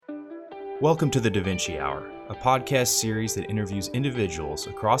Welcome to the Da Vinci Hour, a podcast series that interviews individuals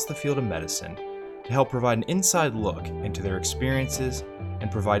across the field of medicine to help provide an inside look into their experiences and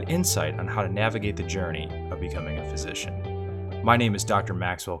provide insight on how to navigate the journey of becoming a physician. My name is Dr.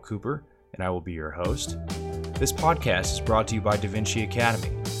 Maxwell Cooper, and I will be your host. This podcast is brought to you by Da Vinci Academy,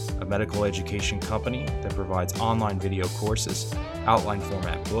 a medical education company that provides online video courses, outline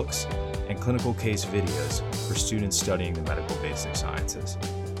format books, and clinical case videos for students studying the medical basic sciences.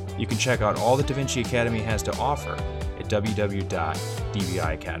 You can check out all that Da Vinci Academy has to offer at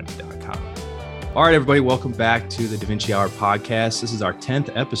www.dviacademy.com. All right, everybody, welcome back to the Da Vinci Hour podcast. This is our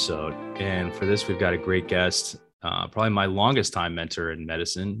 10th episode, and for this, we've got a great guest, probably my longest time mentor in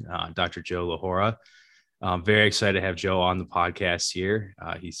medicine, Dr. Joe LaHora. I'm very excited to have Joe on the podcast here.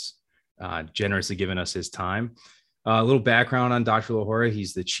 He's generously given us his time. A little background on Dr. LaHora.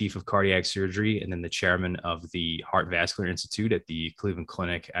 He's the chief of cardiac surgery and then the chairman of the Heart Vascular Institute at the Cleveland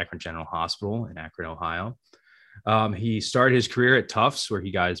Clinic, Akron General Hospital in Akron, Ohio. He started his career at Tufts, where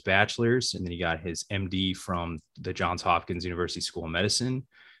he got his bachelor's, and then he got his MD from the Johns Hopkins University School of Medicine,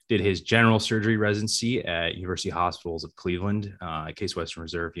 did his general surgery residency at University Hospitals of Cleveland, Case Western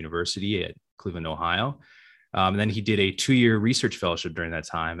Reserve University at Cleveland, Ohio. And then he did a 2-year research fellowship during that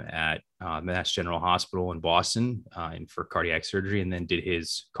time at Mass General Hospital in Boston for cardiac surgery, and then did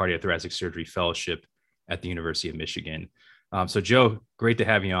his cardiothoracic surgery fellowship at the University of Michigan. So Joe, great to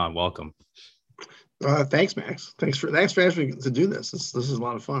have you on. Welcome. Thanks, Max. Thanks for asking me to do this. This is a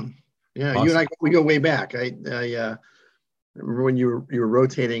lot of fun. Yeah, Awesome. You and I, we go way back. I remember when you were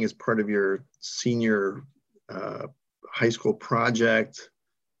rotating as part of your senior high school project.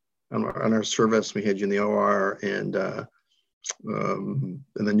 On our service, we had you in the OR, and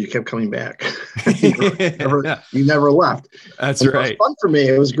then you kept coming back. you never left. That's and right. It was fun for me.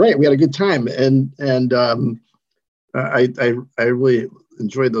 It was great. We had a good time, and I really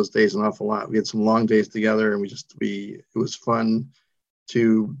enjoyed those days an awful lot. We had some long days together, and it was fun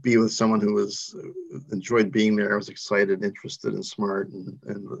to be with someone who enjoyed being there. I was excited, interested, and smart,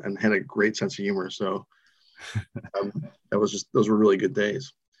 and had a great sense of humor. So those were really good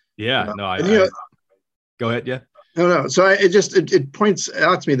days. Yeah, no, go ahead. Yeah. No. So it points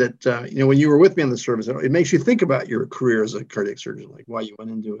out to me that, when you were with me on the service, it makes you think about your career as a cardiac surgeon, like why you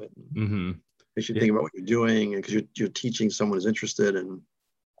went into it. Mm-hmm. Makes you think about what you're doing, and because you're teaching someone who's interested and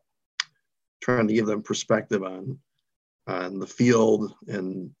trying to give them perspective on the field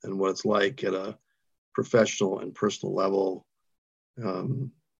and what it's like at a professional and personal level.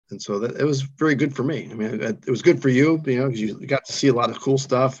 And so that it was very good for me. I mean, it was good for you, because you got to see a lot of cool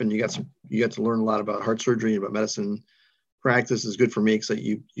stuff, and you got to learn a lot about heart surgery and about medicine practice. Is good for me because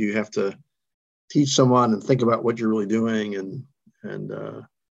you have to teach someone and think about what you're really doing, and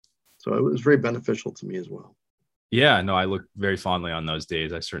so it was very beneficial to me as well. Yeah, no, I look very fondly on those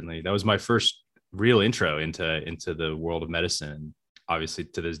days. That was my first real intro into the world of medicine. And obviously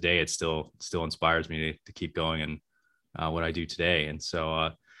to this day, it still inspires me to keep going and what I do today. And so,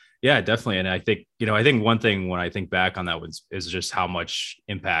 yeah, definitely. And I think one thing when I think back on that is just how much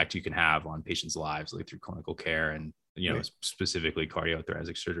impact you can have on patients' lives, like through clinical care and, Right. specifically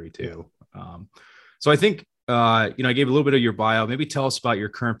cardiothoracic surgery too. So I think, I gave a little bit of your bio. Maybe tell us about your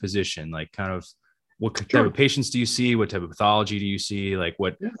current position, like kind of what type of patients do you see? What type of pathology do you see? Like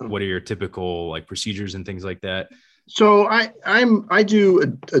what are your typical like procedures and things like that? So I do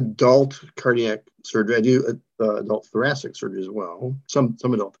adult cardiac surgery. I do adult thoracic surgery as well. Some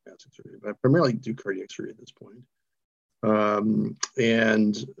adult thoracic surgery, but I primarily do cardiac surgery at this point.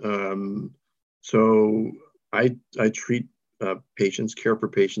 So I treat patients, care for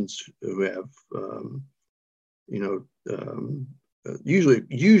patients who have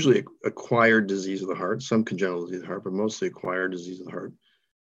usually acquired disease of the heart, some congenital disease of the heart, but mostly acquired disease of the heart.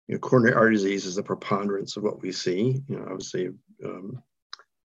 Coronary artery disease is the preponderance of what we see. Obviously,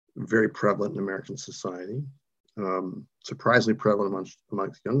 very prevalent in American society. Surprisingly prevalent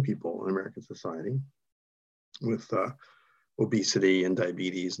amongst young people in American society, with obesity and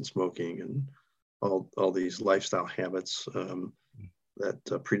diabetes and smoking and all these lifestyle habits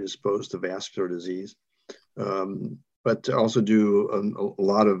that predispose to vascular disease. But also do a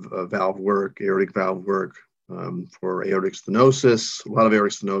lot of valve work, aortic valve work. For aortic stenosis, a lot of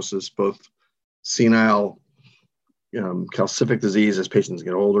aortic stenosis, both senile calcific disease as patients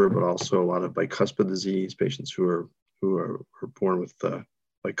get older, but also a lot of bicuspid disease, patients who are born with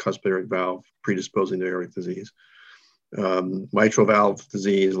bicuspid aortic valve predisposing to aortic disease, mitral valve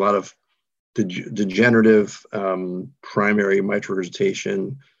disease, a lot of degenerative primary mitral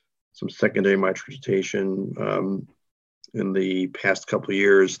regurgitation, some secondary mitral regurgitation. In the past couple of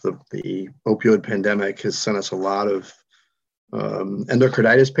years, the opioid pandemic has sent us a lot of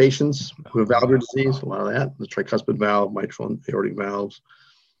endocarditis patients who have valvular disease, a lot of that, the tricuspid valve, mitral and aortic valves,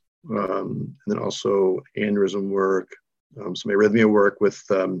 and then also aneurysm work, some arrhythmia work with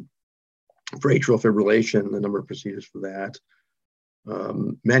for atrial fibrillation, a number of procedures for that.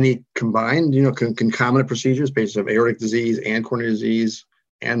 Many combined, concomitant procedures, patients have aortic disease and coronary disease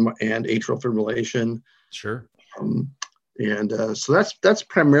and atrial fibrillation. Sure. So that's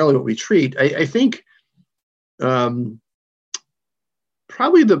primarily what we treat. I think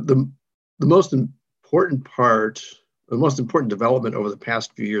probably the most important part, the most important development over the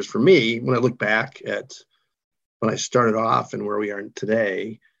past few years for me, when I look back at when I started off and where we are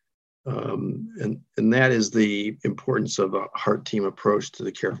today, and that is the importance of a heart team approach to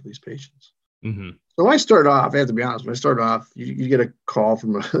the care for these patients. Mm-hmm. So when I started off, I have to be honest, when I started off, you get a call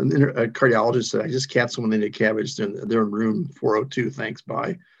from a cardiologist that I just capped someone into a cabbage. They're in room 402. Thanks,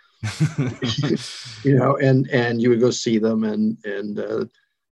 bye. And you would go see them and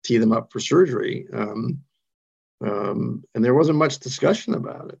tee them up for surgery. And there wasn't much discussion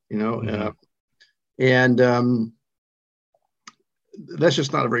about it, and that's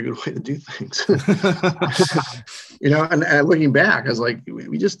just not a very good way to do things. And looking back, I was like,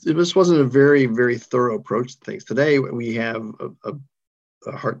 this wasn't a very, very thorough approach to things. Today, we have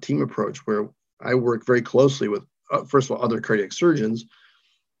a heart team approach where I work very closely with, first of all, other cardiac surgeons.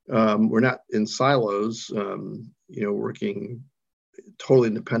 We're not in silos, working totally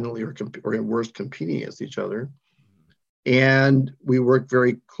independently or at worst competing against each other. And we work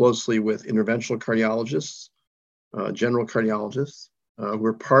very closely with interventional cardiologists, general cardiologists, who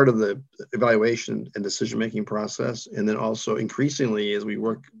are part of the evaluation and decision-making process. And then also increasingly, as we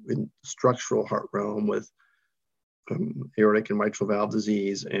work in structural heart realm with aortic and mitral valve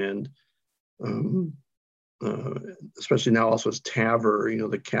disease, and especially now also as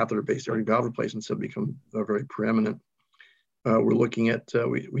TAVR, the catheter-based aortic valve replacements have become very preeminent. We're looking at,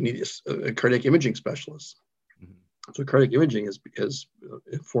 we need a cardiac imaging specialist. Mm-hmm. So cardiac imaging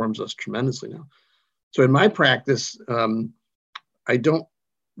informs us tremendously now. So in my practice, I don't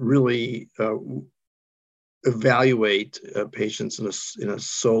really evaluate patients in a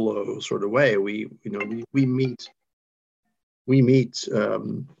solo sort of way. We meet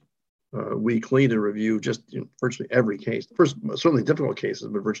weekly to review just virtually every case. First, certainly difficult cases,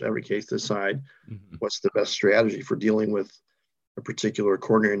 but virtually every case to decide mm-hmm. what's the best strategy for dealing with a particular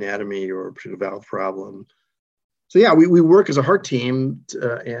coronary anatomy or a particular valve problem. So yeah, we work as a heart team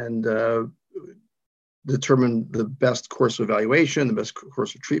and determine the best course of evaluation, the best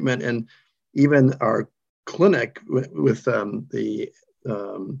course of treatment, and even our clinic with the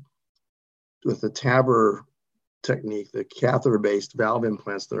TAVR technique, the catheter-based valve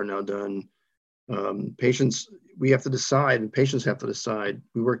implants that are now done. Patients, we have to decide, and patients have to decide.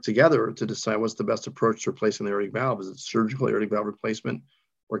 We work together to decide what's the best approach to replacing the aortic valve. Is it surgical aortic valve replacement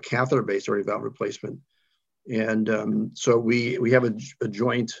or catheter-based aortic valve replacement? And so we have a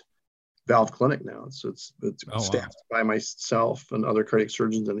joint valve clinic now. So it's staffed by myself and other cardiac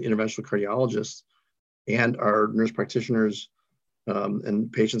surgeons and interventional cardiologists, and our nurse practitioners,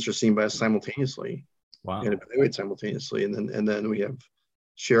 and patients are seen by us simultaneously. Wow. And evaluate simultaneously, and then we have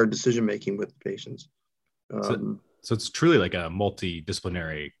shared decision making with the patients. So it's truly like a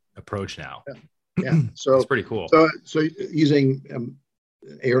multidisciplinary approach now. Yeah. So it's pretty cool. So using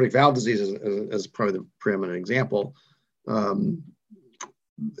aortic valve disease as probably the preeminent example,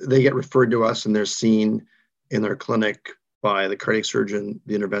 they get referred to us and they're seen in their clinic by the cardiac surgeon,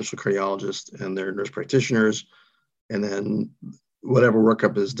 the interventional cardiologist, and their nurse practitioners, and then whatever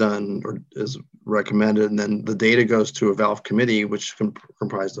workup is done or is recommended, and then the data goes to a valve committee, which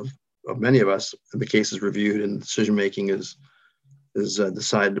comprised of many of us, and the case is reviewed and decision making is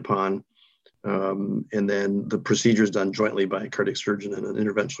decided upon, and then the procedure is done jointly by a cardiac surgeon and an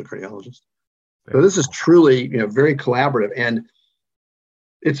interventional cardiologist. So this is truly, very collaborative, and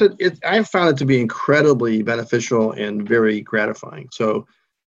I've found it to be incredibly beneficial and very gratifying. So,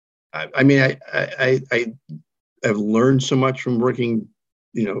 I've learned so much from working,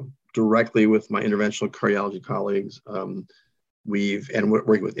 directly with my interventional cardiology colleagues. We're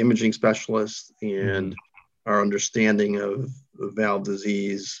working with imaging specialists, and our understanding of valve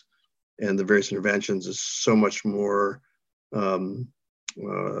disease and the various interventions is so much more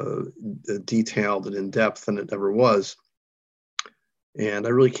detailed and in depth than it ever was. And I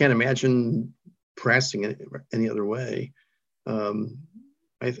really can't imagine practicing it any other way.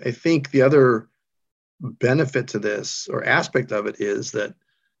 I think the other benefit to this or aspect of it is that,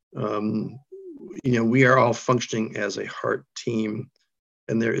 we are all functioning as a heart team,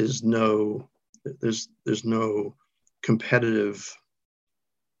 and there's no competitive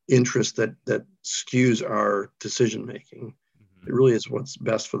interest that skews our decision making. It really is what's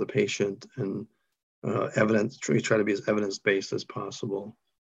best for the patient, and evidence. We try to be as evidence-based as possible.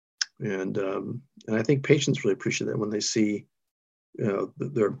 And I think patients really appreciate that when they see,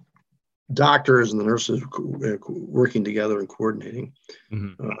 their doctors and the nurses working together and coordinating.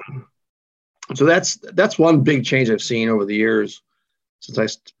 So that's one big change I've seen over the years since I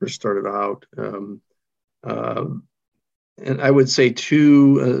first started out. And I would say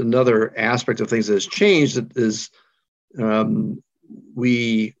too, another aspect of things that has changed is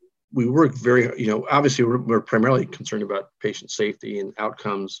we work very, obviously we're primarily concerned about patient safety and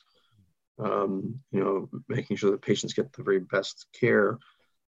outcomes, making sure that patients get the very best care.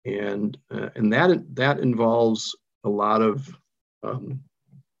 And that involves a lot of,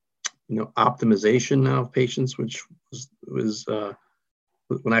 optimization now of patients, which was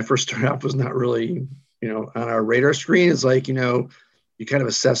when I first started out was not really, on our radar screen. It's like, you kind of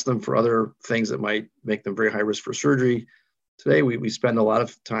assess them for other things that might make them very high risk for surgery. Today, we spend a lot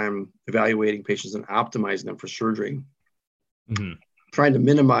of time evaluating patients and optimizing them for surgery, trying to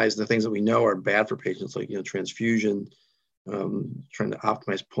minimize the things that we know are bad for patients, like, transfusion, trying to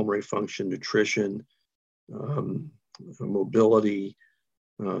optimize pulmonary function, nutrition, mobility.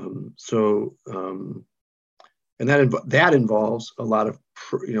 And that involves a lot of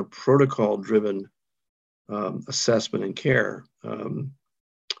protocol-driven assessment and care,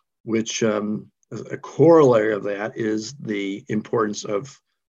 which a corollary of that is the importance of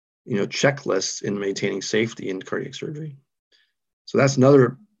checklists in maintaining safety in cardiac surgery. So that's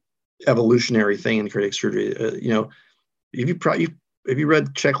another evolutionary thing in cardiac surgery. Have you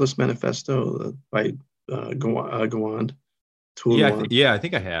read Checklist Manifesto by Gawand? I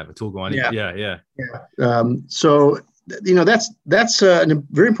think I have. Atul Gawande. Yeah. So that's a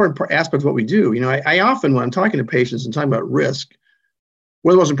very important aspect of what we do. I often, when I'm talking to patients and talking about risk,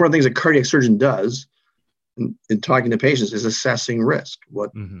 one of the most important things a cardiac surgeon does in talking to patients is assessing risk.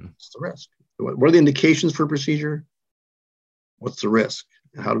 What's the risk? What are the indications for a procedure? What's the risk?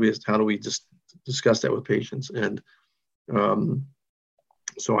 How do we just discuss that with patients? And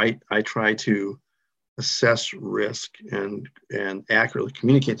so I try to assess risk and accurately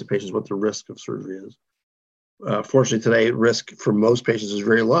communicate to patients what the risk of surgery is. Fortunately, today, risk for most patients is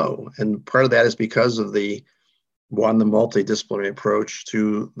very low. And part of that is because of the multidisciplinary approach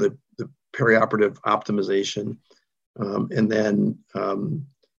to the perioperative optimization, and then,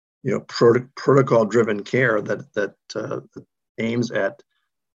 protocol-driven care that aims at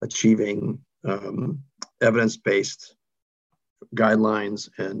achieving evidence-based guidelines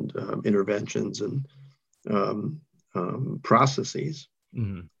and interventions and processes.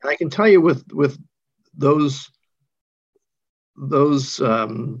 And I can tell you with those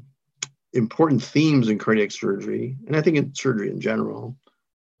important themes in cardiac surgery, and I think in surgery in general,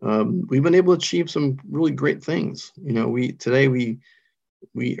 we've been able to achieve some really great things. Today we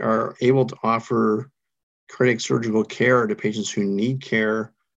are able to offer cardiac surgical care to patients who need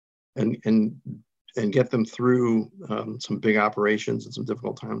care and get them through some big operations and some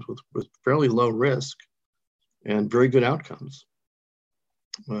difficult times with fairly low risk and very good outcomes.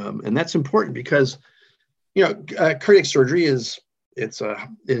 And that's important because, cardiac surgery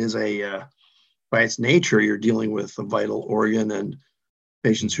by its nature, you're dealing with a vital organ and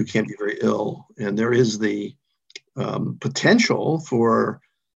patients who can be very ill. And there is the potential for,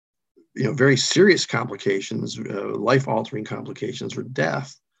 very serious complications, life-altering complications or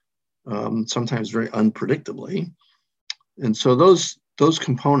death, sometimes very unpredictably. And so those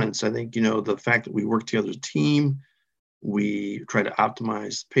components, I think, the fact that we work together as a team, we try to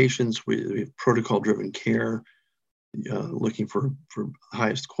optimize patients, we have protocol-driven care, looking for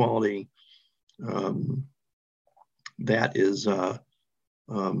highest quality. That is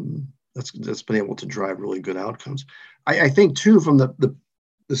that's been able to drive really good outcomes. I think too, from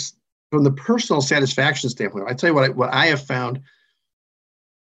the personal satisfaction standpoint, I tell you what I have found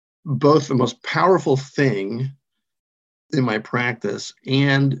both the most powerful thing in my practice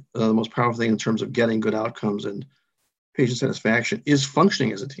and the most powerful thing in terms of getting good outcomes and patient satisfaction is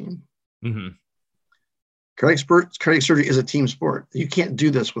functioning as a team. Cardiac surgery is a team sport. You can't do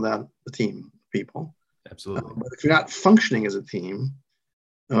this without a team of people. Absolutely. But if you're not functioning as a team,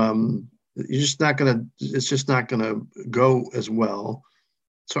 it's just not gonna go as well.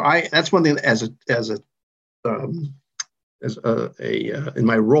 So that's one thing in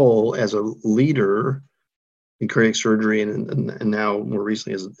my role as a leader in cardiac surgery and now more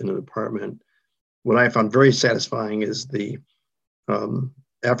recently in a department, what I found very satisfying is the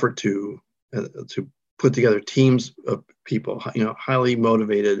effort to put together teams of people, highly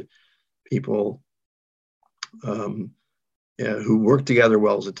motivated people who work together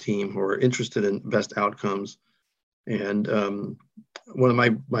well as a team, who are interested in best outcomes, And one of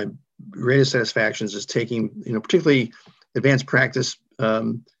my greatest satisfactions is taking, particularly advanced practice,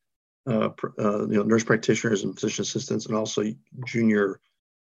 nurse practitioners and physician assistants, and also junior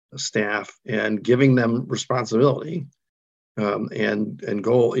staff, and giving them responsibility and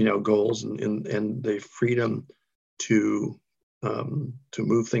goals and the freedom to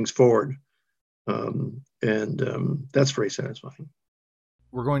move things forward. That's very satisfying.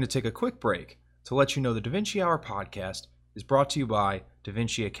 We're going to take a quick break to let you know the Da Vinci Hour podcast is brought to you by Da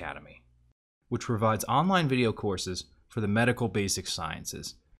Vinci Academy, which provides online video courses for the medical basic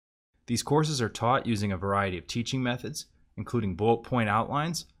sciences. These courses are taught using a variety of teaching methods, including bullet point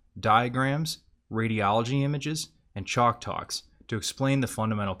outlines, diagrams, radiology images, and chalk talks to explain the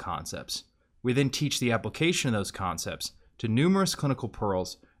fundamental concepts. We then teach the application of those concepts to numerous clinical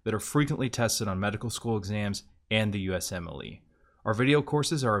pearls that are frequently tested on medical school exams and the USMLE. Our video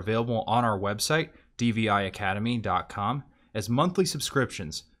courses are available on our website, dviacademy.com, as monthly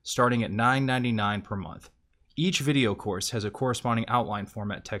subscriptions starting at $9.99 per month. Each video course has a corresponding outline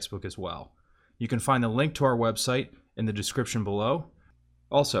format textbook as well. You can find the link to our website in the description below.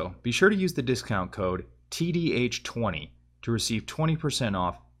 Also, be sure to use the discount code TDH20 to receive 20%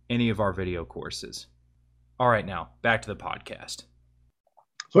 off any of our video courses. All right, now back to the podcast.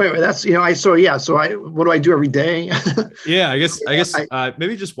 So anyway, that's, what do I do every day? Yeah, I guess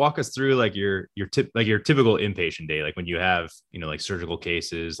maybe just walk us through like your typical inpatient day, like when you have, like surgical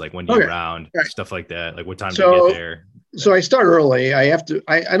cases, like when do you round, stuff like that, like what time do you get there? So I start early. I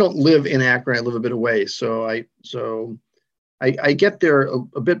don't live in Akron. I live a bit away. So I get there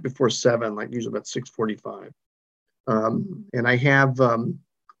a bit before 7, like usually about 6:45. And I have,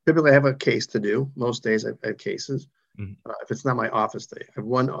 typically I have a case to do. Most days I have cases. If it's not my office day, I have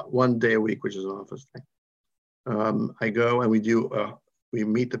one day a week, which is an office day. I go and we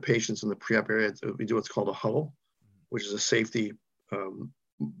meet the patients in the pre-op area. We do what's called a huddle, which is a safety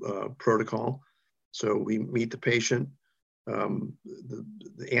protocol. So we meet the patient,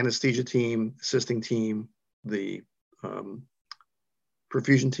 the anesthesia team, assisting team, the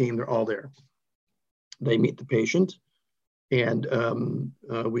perfusion team, they're all there. They meet the patient, and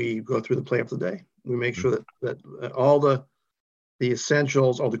we go through the play of the day. We make sure that all the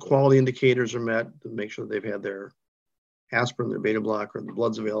essentials, all the quality indicators are met, to make sure that they've had their aspirin, their beta blocker, the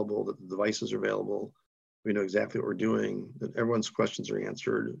blood's available, that the devices are available. We know exactly what we're doing, that everyone's questions are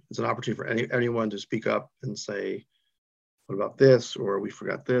answered. It's an opportunity for anyone to speak up and say, what about this? Or we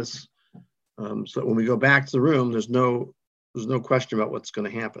forgot this. So when we go back to the room, there's no question about what's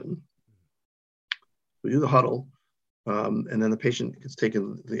going to happen. We do the huddle, and then the patient gets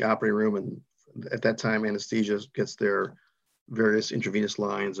taken to the operating room, and at that time, anesthesia gets their various intravenous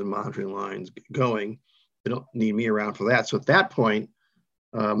lines and monitoring lines going. They don't need me around for that. So at that point,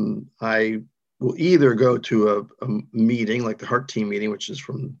 I will either go to a meeting, like the heart team meeting, which is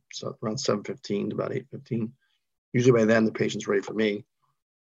from around 7:15 to about 8:15. Usually by then, the patient's ready for me,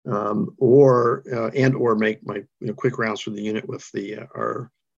 or make my quick rounds through the unit with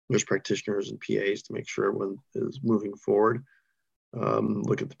our nurse practitioners and PAs to make sure everyone is moving forward.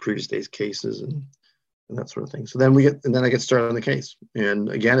 Look at the previous day's cases and that sort of thing. So then I get started on the case. And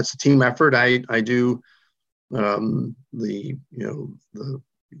again, it's a team effort. I do the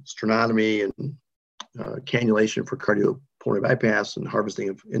sternotomy and cannulation for cardiopulmonary bypass and harvesting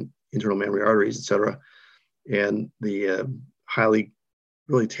of internal mammary arteries, et cetera. And the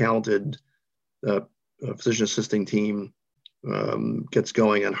really talented physician assisting team gets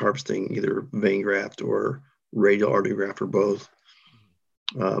going on harvesting either vein graft or radial artery graft or both.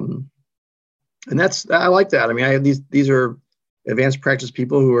 And I like that. I mean, I have these are advanced practice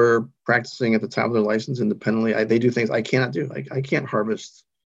people who are practicing at the top of their license independently. They do things I cannot do. I can't harvest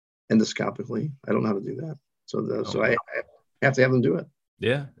endoscopically. I don't know how to do that. So I have to have them do it.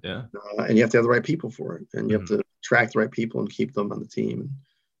 Yeah. And you have to have the right people for it, and you have to attract the right people and keep them on the team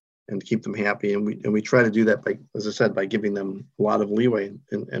and keep them happy. And we try to do that by, as I said, by giving them a lot of leeway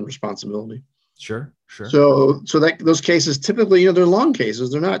and responsibility. Sure. So those cases typically, they're long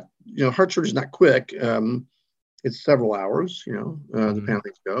cases. They're not, heart surgery is not quick. It's several hours, depending on how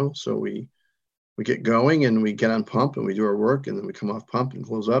things go. So we get going and we get on pump and we do our work, and then we come off pump and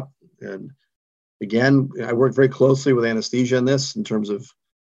close up. And again, I work very closely with anesthesia in this in terms of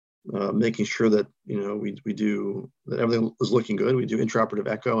making sure that, we do that everything is looking good. We do intraoperative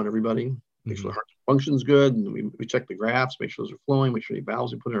echo on everybody, make sure the heart functions good, and we check the grafts, make sure those are flowing, make sure the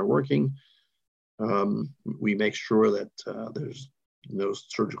valves we put in are working. We make sure that there's no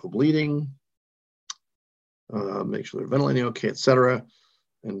surgical bleeding, make sure they're ventilating okay, et cetera,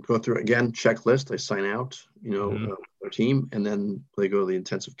 and go through again, checklist. I sign out, our team, and then they go to the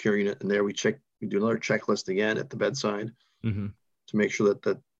intensive care unit, and there we check We do another checklist again at the bedside Mm-hmm. to make sure that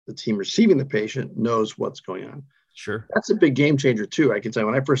the team receiving the patient knows what's going on. Sure. That's a big game changer too. I can tell you,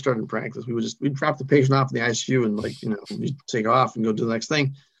 when I first started in practice, we'd drop the patient off in the ICU and you take off and go do the next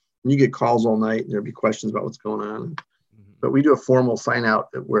thing. And you get calls all night and there'd be questions about what's going on. Mm-hmm. But we do a formal sign out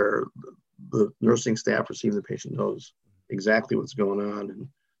where the nursing staff receiving the patient knows exactly what's going on, and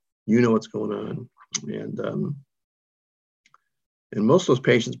what's going on. And most of those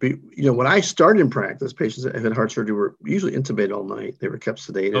patients, when I started in practice, patients that had heart surgery were usually intubated all night. They were kept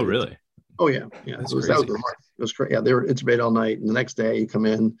sedated. Oh, really? Oh, yeah. That's That crazy. was crazy. Yeah, they were intubated all night. And the next day you come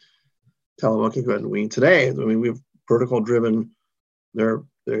in, tell them, okay, go ahead and wean. Today, I mean, we have protocol driven. They're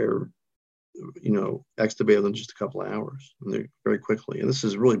extubated in just a couple of hours, and they're very quickly. And this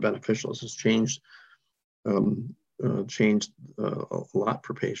is really beneficial. This has changed a lot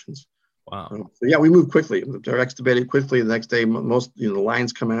for patients. Wow. So yeah, we move quickly. They're extubated quickly. The next day, most the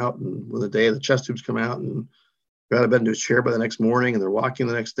lines come out, and when the day the chest tubes come out, and go out of bed into a chair by the next morning, and they're walking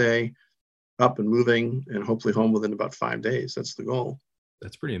the next day, up and moving, and hopefully home within about 5 days. That's the goal.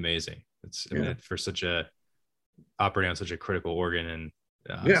 That's pretty amazing. I mean, for operating on such a critical organ and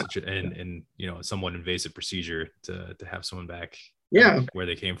somewhat invasive procedure to have someone back where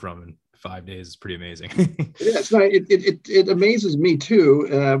they came from in 5 days is pretty amazing. It amazes me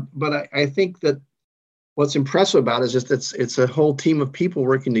too. But I think that what's impressive about it is just it's a whole team of people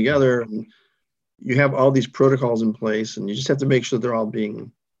working together, and you have all these protocols in place, and you just have to make sure they're all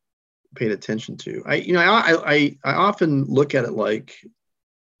being paid attention to. I often look at it like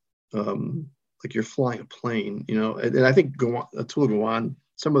you're flying a plane, and I think Atul Gawande,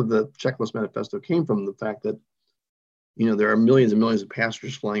 some of the checklist manifesto came from the fact that, there are millions and millions of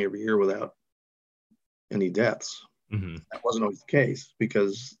passengers flying every year without any deaths. Mm-hmm. That wasn't always the case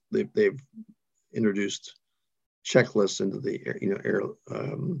because they've introduced checklists into the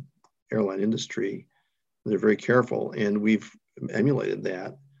airline industry. They're very careful, and we've emulated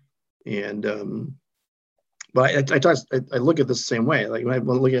that. And but I look at this the same way. Like when I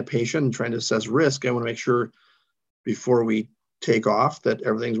look at a patient and trying to assess risk, I want to make sure before we take off that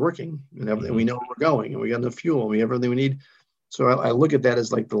everything's working and everything, we know where we're going, and we got enough fuel, and we have everything we need. So I look at that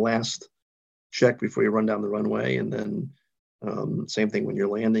as like the last check before you run down the runway. And then same thing when you're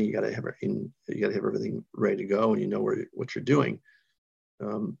landing, you got to have everything ready to go, and what you're doing.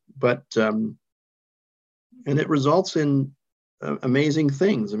 And it results in amazing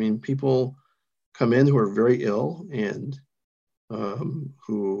things. I mean, people come in who are very ill and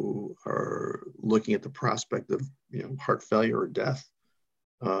who are looking at the prospect of heart failure or death,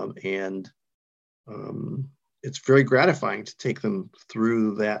 and it's very gratifying to take them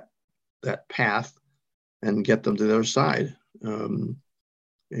through that path and get them to the other side. And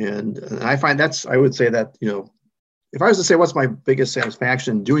I find I would say that if I was to say what's my biggest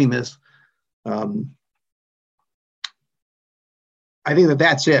satisfaction doing this, I think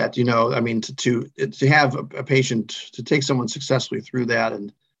that's it. I mean, to have a patient, to take someone successfully through that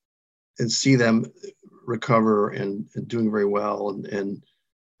and see them recover and doing very well, and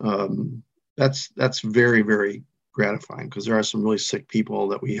that's very, very gratifying, because there are some really sick people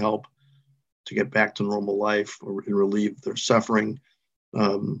that we help to get back to normal life and relieve their suffering.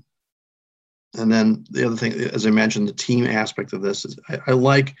 And then the other thing, as I mentioned, the team aspect of this is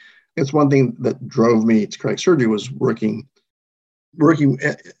it's one thing that drove me to cardiac surgery was working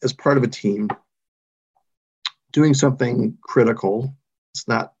as part of a team, doing something critical. It's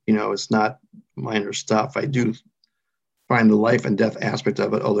not minor stuff. I do find the life and death aspect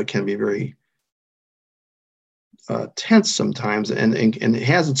of it, although it can be very tense sometimes, and it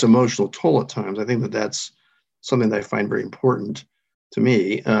has its emotional toll at times. I think that's something that I find very important to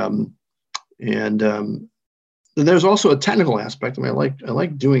me. And there's also a technical aspect. I mean, I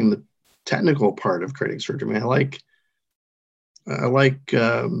like doing the technical part of cardiac surgery. I mean, I like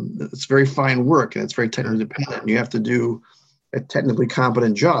it's very fine work, and it's very technically dependent. You have to do a technically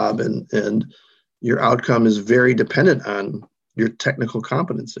competent job, and your outcome is very dependent on your technical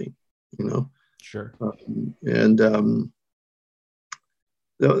competency. Sure. So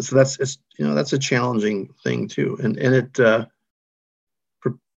that's a challenging thing too, and it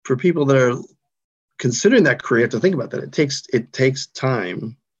for people that are considering that career, you have to think about that. It takes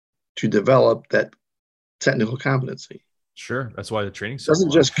time to develop that technical competency. Sure, that's why the training doesn't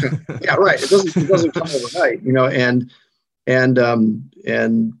just come, yeah, right. It doesn't come overnight,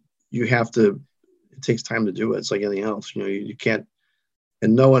 and you have to. It takes time to do it. It's like anything else, you can't.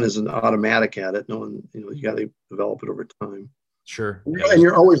 And no one is an automatic at it. No one, you got to develop it over time. Sure. And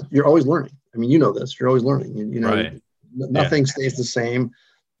you're always learning. I mean, this. You're always learning. Right. Nothing stays the same,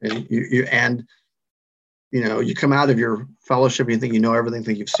 and you come out of your fellowship and you think you know everything,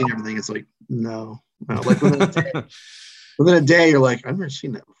 think you've seen everything. It's like, no. Like within a day, you're like, I've never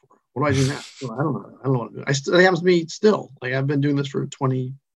seen that before. What do I do now? Well, I don't know. I don't know what to do. It happens to me still. Like I've been doing this for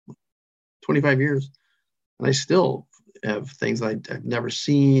 25 years, and I still have things I've never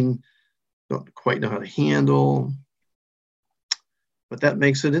seen, don't quite know how to handle. But that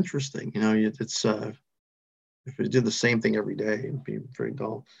makes it interesting. It's if we did the same thing every day, it'd be very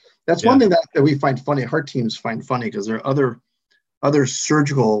dull. That's one thing that we find funny. Heart teams find funny because there are other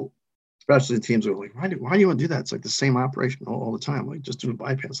surgical specialty teams are like, why do you want to do that? It's like the same operation all the time. Like just do a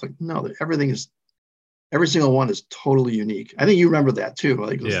bypass. Like no, every single one is totally unique. I think you remember that too.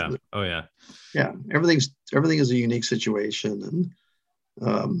 Like Oh yeah. Yeah. Everything is a unique situation,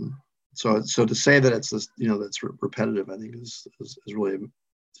 and so to say that it's this, that's repetitive, I think is really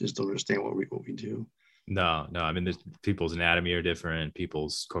just don't understand what we do. No. I mean, people's anatomy are different.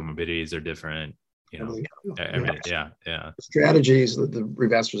 People's comorbidities are different. Everything. Yeah. The strategies, the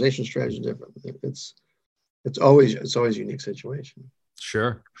revascularization strategy is different. It's always a unique situation.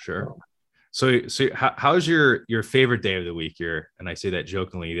 Sure. So how's your favorite day of the week? And I say that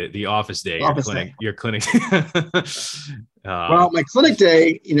jokingly, the office day, your clinic. Well, my clinic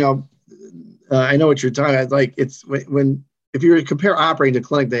day, I know what you're talking about. Like it's if you were to compare operating to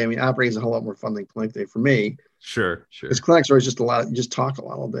clinic day, I mean, operating is a whole lot more fun than clinic day for me. Sure. Because clinics are always just you just talk a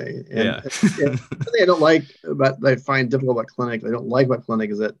lot all day. And the thing I don't like that I find difficult about clinic, I don't like about clinic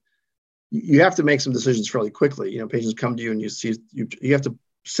is that you have to make some decisions fairly quickly. Patients come to you and you have to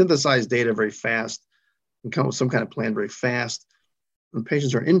synthesize data very fast and come up with some kind of plan very fast. When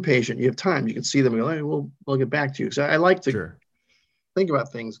patients are inpatient, you have time. You can see them and go, hey, we'll get back to you. So I like to think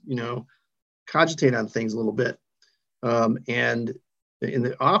about things, cogitate on things a little bit. And in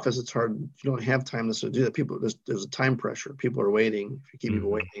the office, it's hard. You don't have time to do that. There's a time pressure. People are waiting. If you keep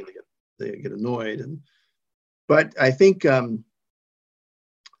people waiting, they get annoyed. But I think, I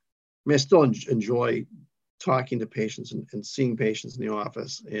still enjoy talking to patients and seeing patients in the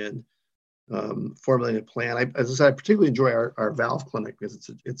office and formulating a plan. As I said, I particularly enjoy our valve clinic because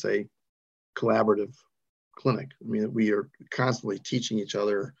it's a collaborative clinic. I mean, we are constantly teaching each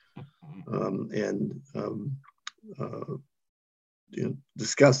other and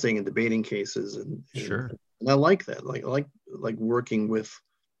discussing and debating cases, and I like that. Like I like working with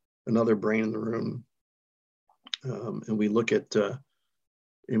another brain in the room, and we look at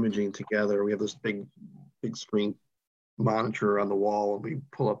imaging together. We have this big screen monitor on the wall, and we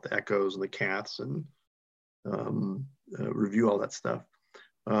pull up the echoes and the caths and review all that stuff.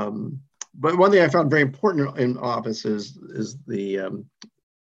 But one thing I found very important in office is the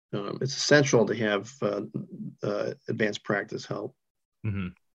it's essential to have advanced practice help. Mm-hmm.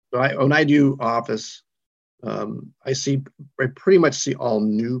 So when I do office, I pretty much see all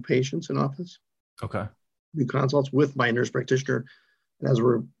new patients in office. Okay. New consults with my nurse practitioner. And as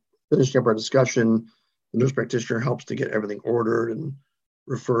we're finishing up our discussion, the nurse practitioner helps to get everything ordered and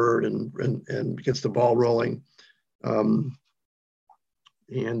referred and gets the ball rolling. And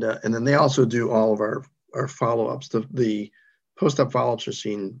then they also do all of our follow-ups. The post-op follow-ups are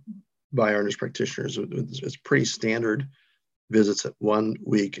seen by our nurse practitioners. It's pretty standard visits at 1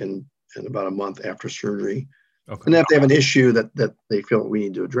 week and about a month after surgery. Okay. And if they have an issue that they feel we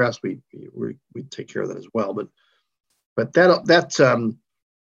need to address, we take care of that as well. But that's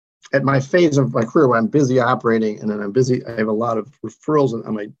at my phase of my career where I'm busy operating and then I have a lot of referrals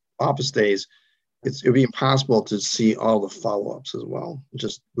on my office days. It would be impossible to see all the follow-ups as well. It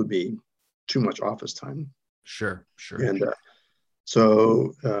just would be too much office time. Sure. And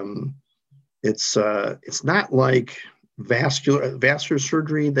so it's not like vascular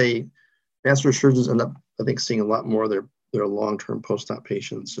surgery. Vascular surgeons end up, I think, seeing a lot more of their long-term post-op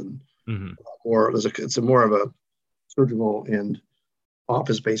patients, and it's more of a surgical and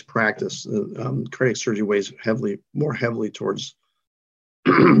office-based practice. Cardiac surgery weighs more heavily towards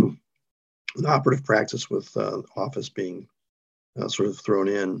an operative practice, with office being sort of thrown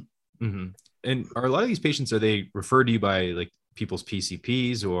in. Mm-hmm. And are a lot of these patients, are they referred to you by like people's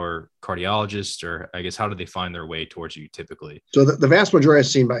PCPs or cardiologists, or I guess how do they find their way towards you typically? So the vast majority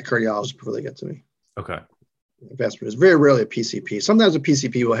is seen by cardiologists before they get to me. Okay. The vast majority is very rarely a PCP. Sometimes a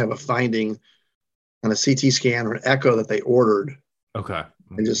PCP will have a finding on a CT scan or an echo that they ordered. Okay.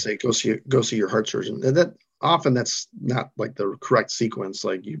 And just say, go see your heart surgeon. And that's not like the correct sequence.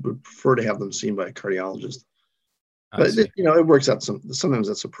 Like you would prefer to have them seen by a cardiologist. But it works out. Sometimes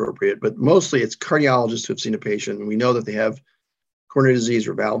that's appropriate, but mostly it's cardiologists who have seen a patient, and we know that they have coronary disease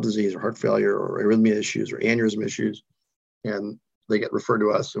or valve disease or heart failure or arrhythmia issues or aneurysm issues, and they get referred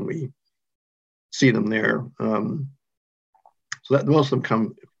to us, and we see them there. So that most of them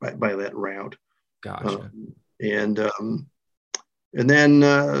come by that route. Gotcha. And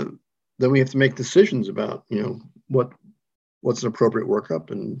then we have to make decisions about, what's an appropriate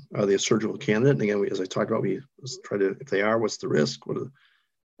workup, and are they a surgical candidate? And again, as I talked about, we try to, if they are, what's the risk?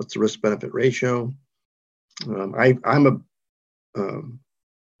 What's the risk-benefit ratio? I'm a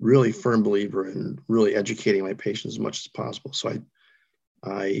really firm believer in really educating my patients as much as possible. So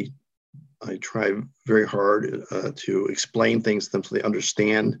I try very hard to explain things to them so they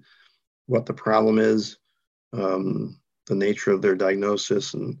understand what the problem is, the nature of their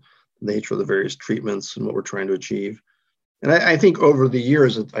diagnosis, and the nature of the various treatments and what we're trying to achieve. And I think over the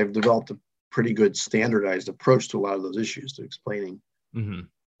years, I've developed a pretty good standardized approach to a lot of those issues, to explaining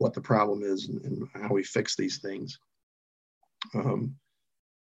what the problem is and how we fix these things. At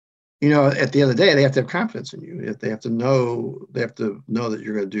the end of the day, they have to have confidence in you. They have to know that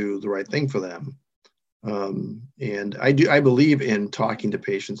you're going to do the right thing for them. And I believe in talking to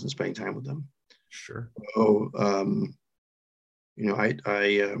patients and spending time with them. Sure. So, I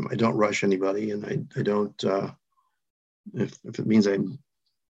don't rush anybody, and I don't, if it means I'm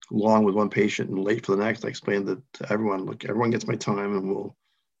long with one patient and late for the next, I explain that to everyone. Look, everyone gets my time, and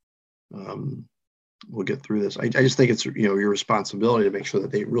we'll get through this. I just think it's your responsibility to make sure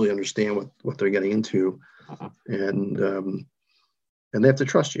that they really understand what they're getting into, and they have to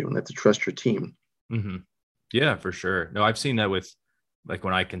trust you, and they have to trust your team. Mm-hmm. Yeah, for sure. No, I've seen that with, like,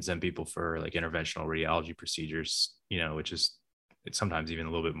 when I can send people for like interventional radiology procedures, which is, it's sometimes even a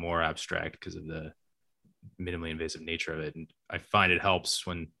little bit more abstract because of the minimally invasive nature of it. And I find it helps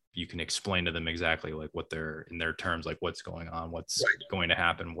when you can explain to them exactly like what they're, in their terms, like what's going on, what's going to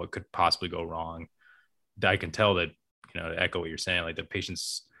happen, what could possibly go wrong. I can tell that, to echo what you're saying, like the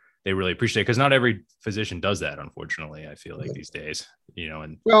patients, they really appreciate it, because not every physician does that, unfortunately, I feel like these days,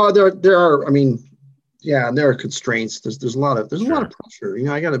 and well, there are, and there are constraints. There's a lot of pressure.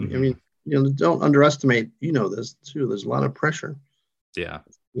 I gotta, don't underestimate, this too. There's a lot of pressure. Yeah.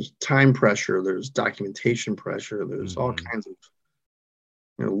 There's time pressure, there's documentation pressure, there's all kinds of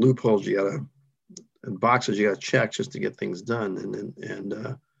loopholes and boxes you gotta check just to get things done.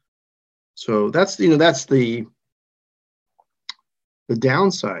 And so that's the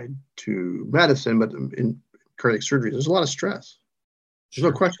downside to medicine. But in cardiac surgery, there's a lot of stress. There's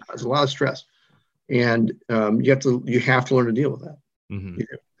no question. There's a lot of stress, and you have to learn to deal with that.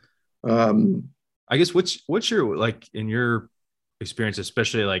 I guess what's your, like, in your experience,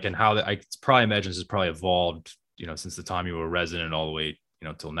 especially like, and how I probably imagine this has probably evolved, since the time you were a resident all the way,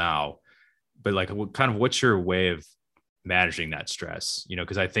 till now, but like, what's your way of managing that stress?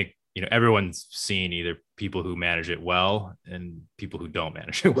 Because I think, everyone's seen either people who manage it well and people who don't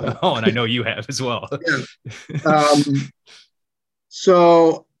manage it well. And I know you have as well. Yeah.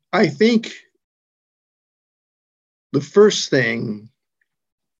 So I think the first thing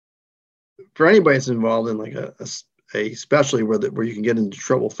for anybody that's involved in like a specialty where you can get into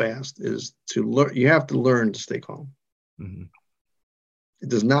trouble fast is to learn. You have to learn to stay calm. Mm-hmm. It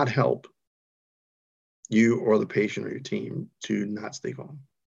does not help you or the patient or your team to not stay calm.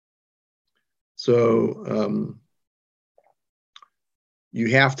 So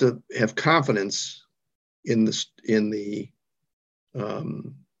you have to have confidence in the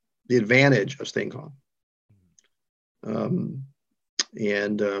advantage of staying calm,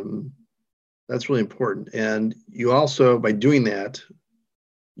 and that's really important. And you also, by doing that,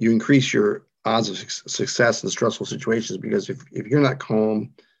 you increase your odds of success in stressful situations, because if you're not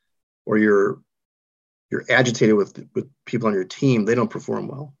calm, or you're agitated with people on your team, they don't perform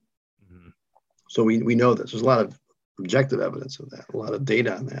well. Mm-hmm. So we know this. There's a lot of objective evidence of that, a lot of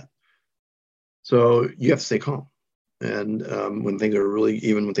data on that. So you have to stay calm. And when things are really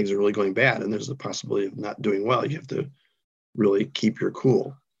going bad, and there's the possibility of not doing well, you have to really keep your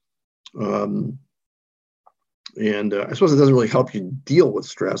cool. And I suppose it doesn't really help you deal with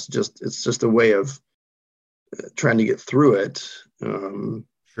stress. It's just a way of trying to get through it.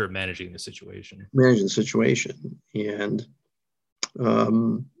 Sure, managing the situation. And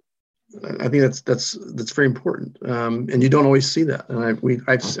I think that's very important. And you don't always see that. And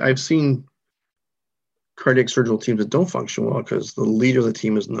I've seen cardiac surgical teams that don't function well because the leader of the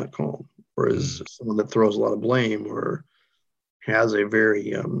team is not calm, or is someone that throws a lot of blame, or has a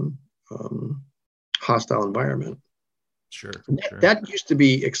very hostile environment. Sure. That used to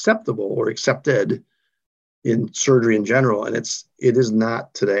be acceptable or accepted in surgery in general, and it is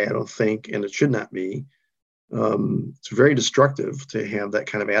not today, I don't think, and it should not be. It's very destructive to have that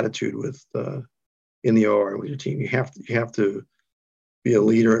kind of attitude with in the OR with your team. You have to be a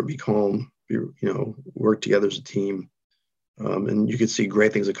leader and be calm. Work together as a team, and you can see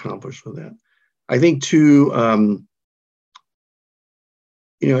great things accomplished with that. I think too,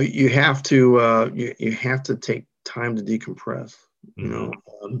 you have to you have to take time to decompress.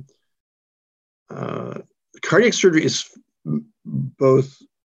 Cardiac surgery is both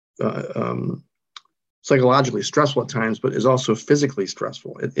psychologically stressful at times, but is also physically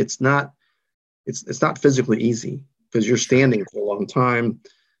stressful. It's not physically easy because you're standing for a long time,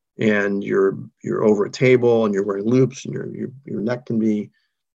 and you're over a table, and you're wearing loops, and your neck can be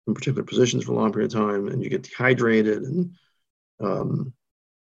in particular positions for a long period of time, and you get dehydrated, and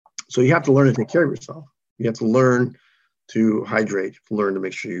so you have to learn to take care of yourself. You have to learn to hydrate. You have to learn to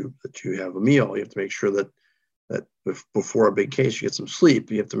make sure that you have a meal. You have to make sure that before a big case you get some sleep.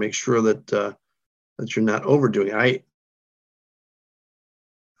 You have to make sure that you're not overdoing it.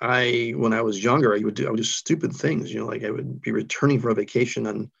 When I was younger, I would do stupid things. Like I would be returning from a vacation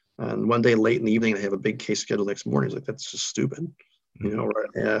on one day late in the evening, and I have a big case scheduled next morning. It's like, that's just stupid.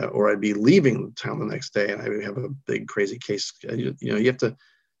 Or I'd be leaving town the next day, and I would have a big crazy case. You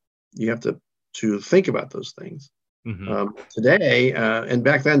have to think about those things. Today, and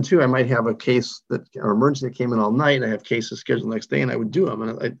back then too, I might have a case or emergency that came in all night, and I have cases scheduled the next day, and I would do them,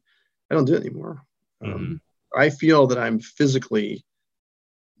 and I don't do it anymore. I feel that I'm physically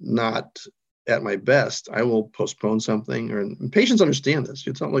not at my best, I will postpone something. And patients understand this.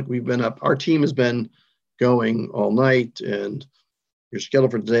 It's not like our team has been going all night, and you're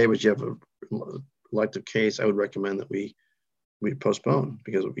scheduled for today, but you have a elective case. I would recommend that we postpone,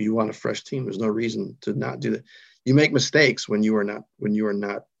 because you want a fresh team. There's no reason to not do that. You make mistakes when you are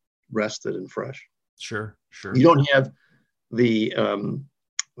not rested and fresh. Sure. You don't have the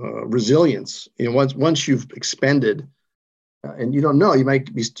resilience. Once you've expended, and you don't know, you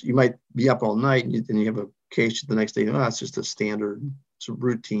might be up all night, and you have a case the next day. It's just a standard, it's a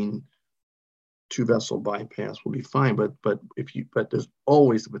routine 2-vessel bypass, will be fine. But there's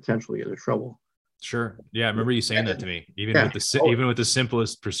always the potential to get into trouble. Sure. Yeah, I remember you saying that to me. Even with the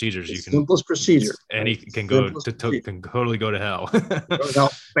simplest procedures, simplest procedure, anything can totally go to hell. Go to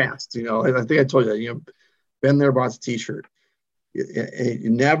hell fast. I think I told you that. Ben there bought a T-shirt. You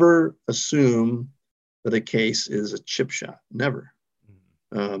never assume that a case is a chip shot. Never.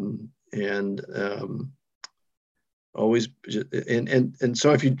 Always. And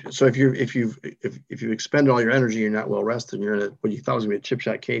so if you expend all your energy, you're not well rested, and you're in what you thought was gonna be a chip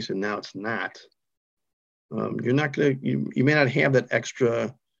shot case, and now it's not. You're not gonna. You may not have that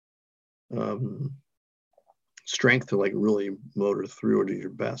extra strength to really motor through or do your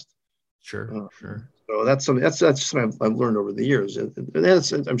best. Sure. So that's something I've learned over the years. And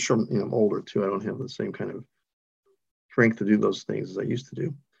I'm sure I'm older too. I don't have the same kind of strength to do those things as I used to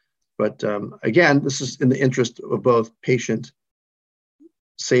do. But again, this is in the interest of both patient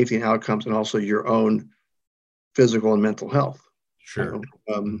safety and outcomes, and also your own physical and mental health. Sure.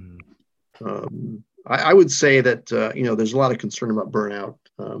 I would say that there's a lot of concern about burnout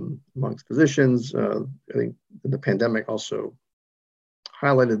amongst physicians. I think the pandemic also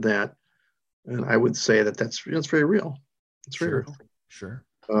highlighted that, and I would say that that's very real. It's very real. Sure.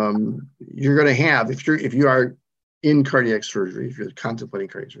 You're going to have, if you are in cardiac surgery, if you're contemplating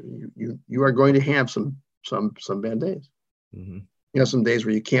cardiac surgery, you are going to have some bad days. Some days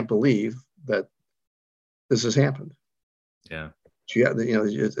where you can't believe that this has happened. Yeah. I've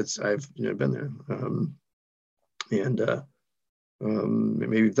been there,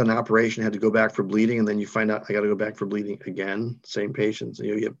 maybe you've done an operation, had to go back for bleeding, and then you find out I got to go back for bleeding again. Same patients,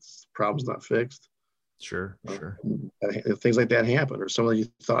 you have problems not fixed. Sure. Things like that happen, or someone you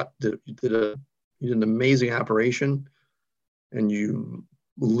thought you did an amazing operation, and you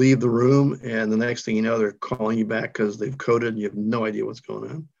leave the room, and the next thing you know, they're calling you back because they've coded, and you have no idea what's going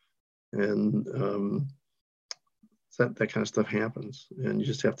on, and that kind of stuff happens, and you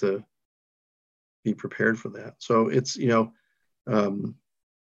just have to be prepared for that. So it's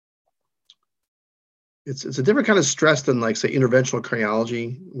it's a different kind of stress than, like, say, interventional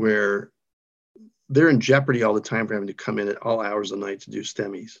cardiology, where they're in jeopardy all the time for having to come in at all hours of the night to do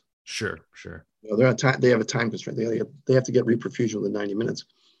STEMIs. Sure. They're on time. They have a time constraint. They have to get reperfusion within 90 minutes,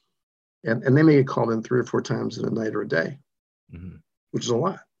 and they may get called in 3 or 4 times in a night or a day, which is a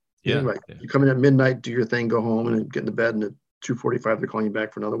lot. Yeah. You come in at midnight, do your thing, go home, and get into bed, and at 2:45 they're calling you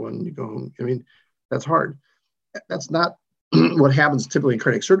back for another one, and you go home. I mean, that's hard. That's not what happens typically in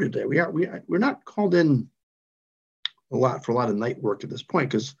cardiac surgery today. We're not called in a lot for a lot of night work at this point,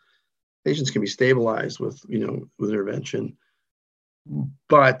 because patients can be stabilized with intervention,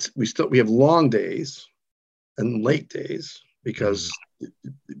 but we have long days and late days, because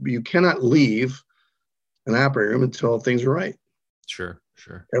you cannot leave an operating room until things are right. Sure.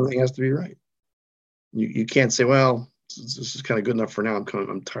 Everything has to be right. You can't say, well, this is kind of good enough for now.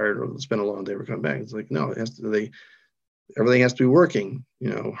 I'm tired, or it's been a long day, we're coming back. It's like, no, it has to. everything has to be working.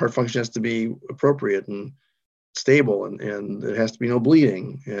 Heart function has to be appropriate and stable, and there has to be no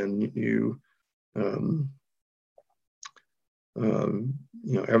bleeding. And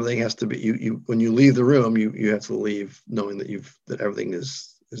everything has to be, you when you leave the room, you have to leave knowing that everything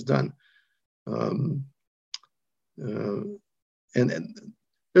is done. And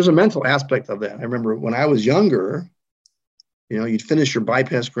there's a mental aspect of that. I remember when I was younger, you'd finish your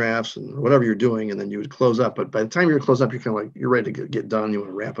bypass grafts and whatever you're doing, and then you would close up. But by the time you're closed up, you're kind of like, you're ready to get done. You want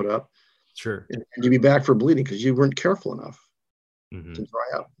to wrap it up. Sure. And you'd be back for bleeding because you weren't careful enough to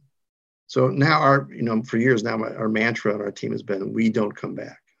dry up. So now for years now, our mantra on our team has been, we don't come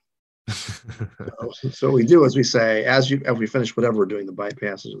back. So what we do is we say, as we finish whatever we're doing, the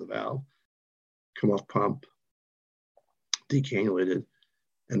bypasses or the valve, come off pump, decannulated.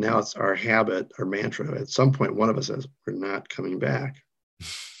 And now it's our habit, our mantra. At some point, one of us says, we're not coming back,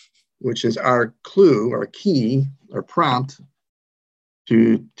 which is our clue, our key, our prompt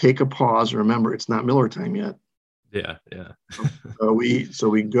to take a pause and remember it's not Miller time yet. Yeah. So we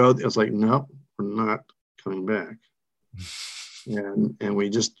go, it's like, nope, we're not coming back. And we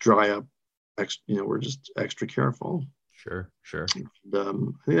just dry up, we're just extra careful. Sure. And, I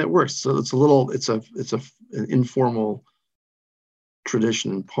think that works. So it's an informal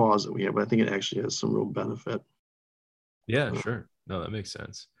tradition and pause that we have, but I think it actually has some real benefit. Yeah, sure. No, that makes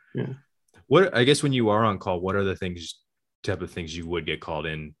sense. Yeah. What, I guess when you are on call, what are the type of things you would get called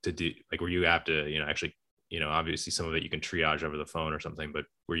in to do? Like where you have to, actually, obviously some of it you can triage over the phone or something, but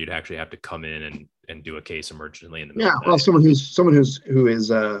where you'd actually have to come in and do a case emergently in the middle of the well, day. someone who is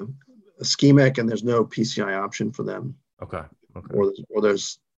ischemic and there's no PCI option for them. Okay. Or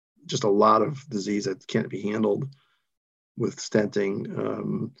there's just a lot of disease that can't be handled with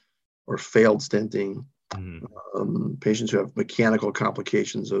stenting, or failed stenting. Patients who have mechanical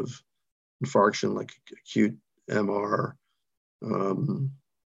complications of infarction, like acute MR,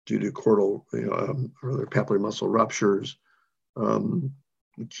 due to chordal, or their papillary muscle ruptures,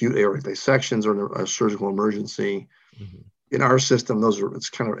 acute aortic dissections, or a surgical emergency. In our system,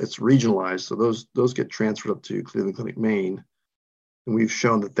 it's regionalized, so those get transferred up to Cleveland Clinic Main, and we've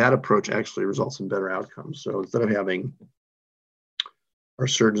shown that approach actually results in better outcomes. So instead of having our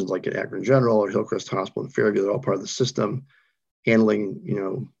surgeons like at Akron General or Hillcrest Hospital in Fairview, they're all part of the system, handling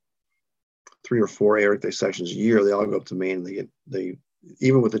 3 or 4 aortic dissections a year. They all go up to Maine. They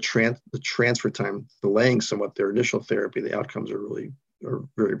even with the transfer time delaying somewhat their initial therapy, the outcomes are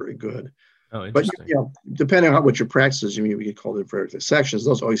very, very good. Oh, interesting. But depending on what your practice is, we get called in for aortic dissections.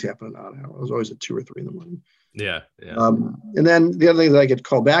 Those always happen at odd hour. Those always at 2 or 3 in the morning. Yeah. And then the other thing that I get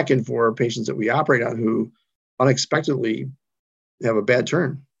called back in for are patients that we operate on who unexpectedly have a bad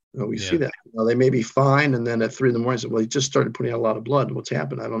turn. We see that. They may be fine, and then at 3 in the morning, say, well, he just started putting out a lot of blood. What's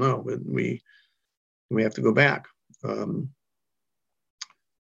happened? I don't know. And we have to go back. And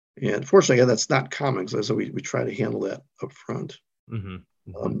fortunately, that's not common, so we try to handle that up front.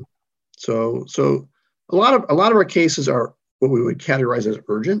 So a lot of our cases are what we would categorize as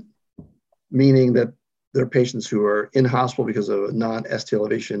urgent, meaning that there are patients who are in hospital because of a non-ST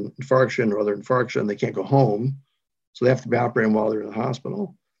elevation infarction or other infarction. They can't go home, so they have to be operated while they're in the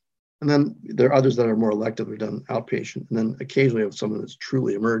hospital. And then there are others that are more elective, they're done outpatient. And then occasionally we have someone that's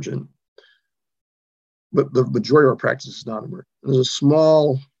truly emergent. But the majority of our practice is not emergent. There's a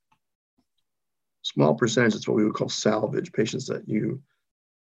small percentage, it's what we would call salvage, patients that you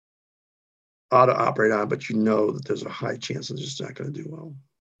ought to operate on, but that there's a high chance they're just not going to do well.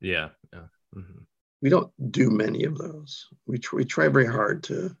 Yeah. We don't do many of those. We try very hard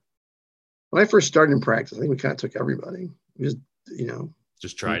to. When I first started in practice, I think we kind of took everybody. We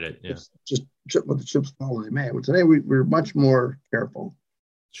just tried it. Yeah. Just let the chips fall where they may. But today we're much more careful.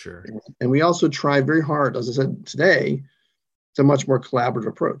 Sure. And we also try very hard. As I said, today it's a much more collaborative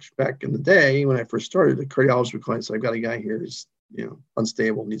approach. Back in the day when I first started, the cardiologist would call and say, "I've got a guy here who's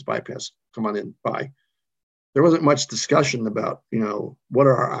unstable, needs bypass. Come on in, bye." There wasn't much discussion about what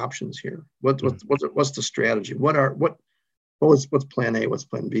are our options here. What's the strategy? What's plan A? What's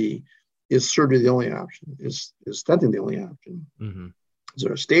plan B? Is surgery the only option? Is stenting the only option? Is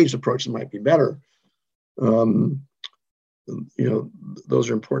there a staged approach that might be better? Those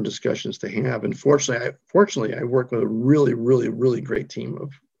are important discussions to have. And fortunately, I work with a really, really, really great team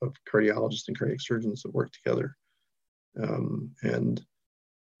of cardiologists and cardiac surgeons that work together.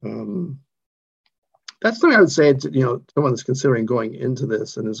 That's something I would say to someone that's considering going into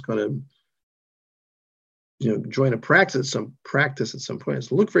this and is going to join a practice at some point,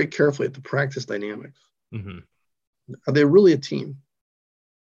 is look very carefully at the practice dynamics. Are they really a team?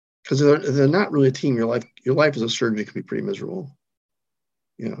 Because if they're not really a team, your life as a surgeon can be pretty miserable.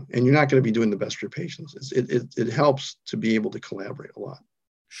 and you're not going to be doing the best for your patients. It helps to be able to collaborate a lot.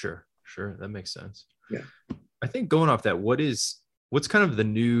 Sure. That makes sense. Yeah. I think going off that, what's kind of the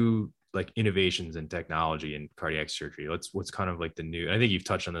new like innovations in technology in cardiac surgery? What's kind of like the new, I think you've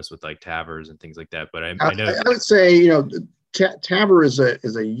touched on this with like TAVRs and things like that, but I know. I would say, TAVR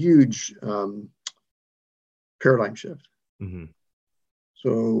is a huge paradigm shift. Mm-hmm.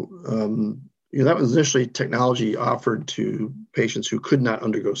 So, that was initially technology offered to patients who could not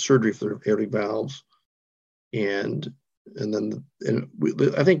undergo surgery for their aortic valves. And then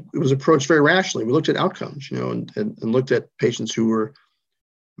I think it was approached very rationally. We looked at outcomes, and looked at patients who were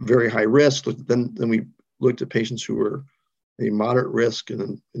very high risk. Then we looked at patients who were a moderate risk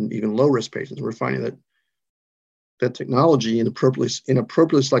and even low risk patients. We're finding that technology in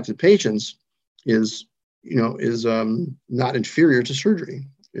appropriately selected patients is not inferior to surgery,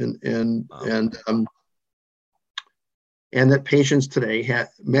 and that patients today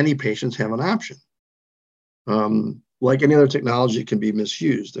many patients have an option. Like any other technology, can be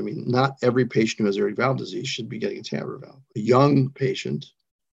misused. I mean, not every patient who has aortic valve disease should be getting a TAVR valve. A young patient,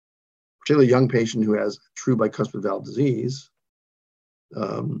 particularly a young patient who has true bicuspid valve disease,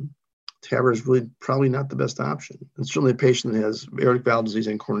 TAVR is really probably not the best option. And certainly a patient that has aortic valve disease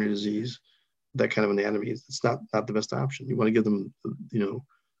and coronary disease, that kind of anatomy, it's not the best option. You want to give them, the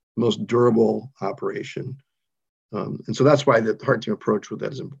most durable operation. And so that's why the heart team approach with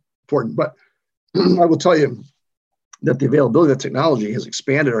that is important. But I will tell you that the availability of that technology has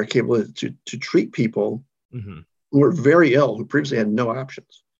expanded our capability to treat people who are very ill, who previously had no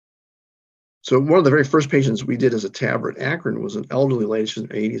options. So one of the very first patients we did as a TAVR at Akron was an elderly lady. She was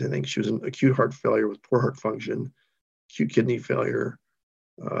in her 80s, I think. She was in acute heart failure with poor heart function, acute kidney failure,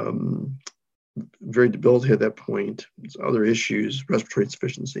 very debilitated at that point, other issues, respiratory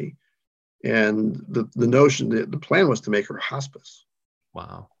insufficiency. And the notion, the plan was to make her hospice.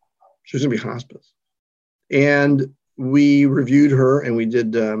 Wow. She was going to be hospice. And we reviewed her, and we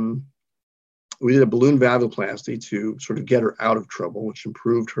did a balloon valvuloplasty to sort of get her out of trouble, which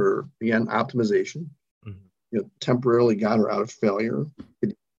improved her, again, optimization. Temporarily got her out of failure.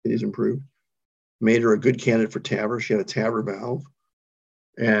 It is improved. Made her a good candidate for TAVR. She had a TAVR valve.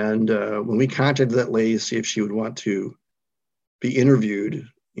 And when we contacted that lady to see if she would want to be interviewed,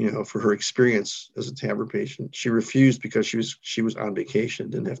 for her experience as a TAVR patient, she refused because she was on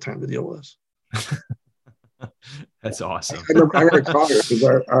vacation, didn't have time to deal with us. That's awesome. I remember calling her because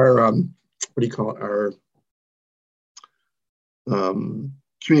our what do you call it? Our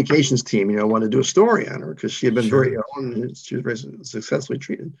communications team, wanted to do a story on her because she had been very ill and she was very successfully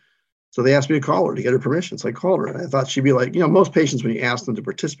treated. So they asked me to call her to get her permission. So I called her, and I thought she'd be like, most patients, when you ask them to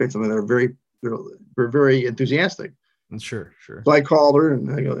participate in something, they're very enthusiastic. Sure. So I called her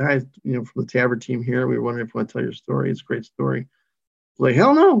and I go, hi, from the TAVR team here. We were wondering if you want to tell your story. It's a great story. Like,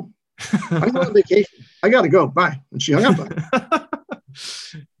 hell no. I'm on vacation. I got to go. Bye. And she hung up on me.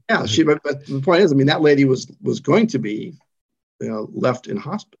 Yeah, but the point is, that lady was going to be, left in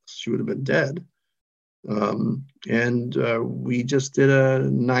hospice. She would have been dead. And we just did a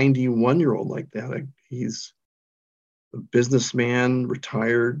 91-year-old like that. He's a businessman,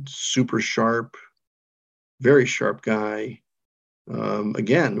 retired, super sharp, very sharp guy.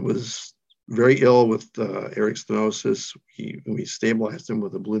 Again, was very ill with aortic stenosis. We stabilized him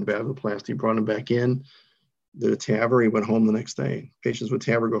with a balloon valvuloplasty, brought him back in, did a TAVR. He went home the next day. Patients with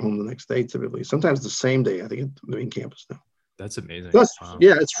TAVR go home the next day, typically. Sometimes the same day, I think, at the main campus now. That's amazing. Wow.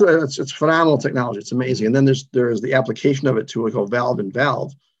 Yeah, it's phenomenal technology. It's amazing. And then there's the application of it to what we call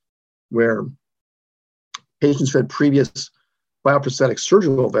valve-in-valve, where patients who had previous bioprosthetic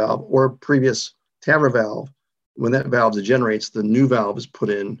surgical valve or previous TAVR valve, when that valve degenerates, the new valve is put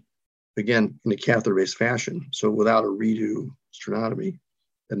in, again, in a catheter-based fashion, so without a redo sternotomy.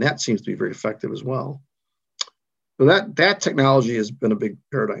 And that seems to be very effective as well. So that technology has been a big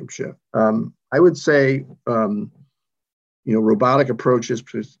paradigm shift. I would say, robotic approaches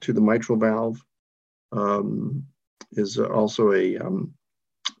to the mitral valve is also a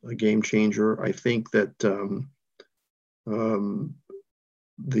game changer. I think that the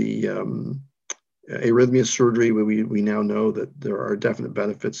arrhythmia surgery, we now know that there are definite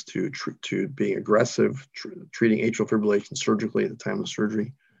benefits to being aggressive, treating atrial fibrillation surgically at the time of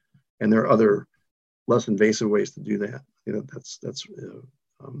surgery, and there are other less invasive ways to do that. That's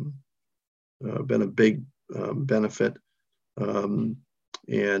been a big benefit, and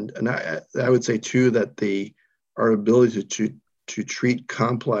I would say too that our ability to treat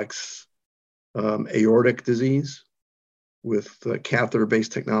complex aortic disease with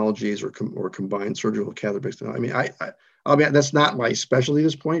catheter-based technologies or combined surgical catheter-based technology. I'll be that's not my specialty at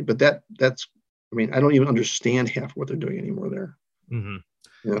this point, but that's I don't even understand half what they're doing anymore there. Mm-hmm.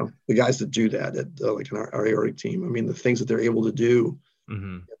 The guys that do that at like in our aortic team, I mean, the things that they're able to do,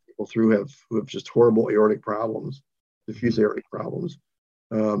 people who have just horrible aortic problems, diffuse aortic problems.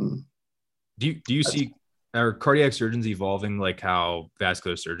 Do you see our cardiac surgeons evolving like how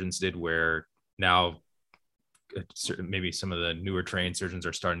vascular surgeons did, where now maybe some of the newer trained surgeons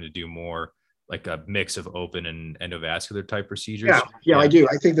are starting to do more like a mix of open and endovascular type procedures? Yeah, I do.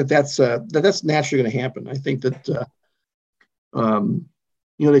 I think that's naturally going to happen. I think that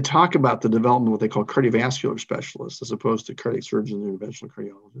they talk about the development of what they call cardiovascular specialists as opposed to cardiac surgeons and interventional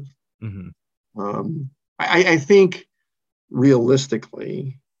cardiologists. I think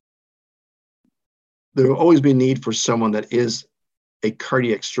realistically, there will always be a need for someone that is a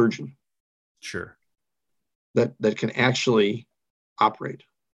cardiac surgeon. Sure. That can actually operate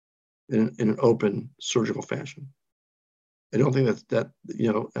in an open surgical fashion. I don't think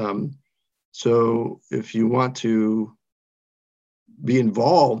so if you want to be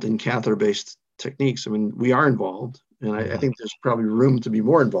involved in catheter-based techniques, I mean, we are involved, and I think there's probably room to be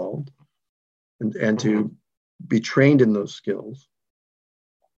more involved and to be trained in those skills.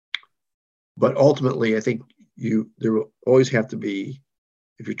 But ultimately, I think there will always have to be,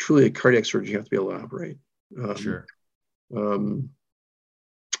 if you're truly a cardiac surgeon, you have to be able to operate. Sure.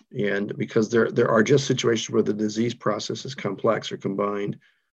 And because there are just situations where the disease process is complex or combined,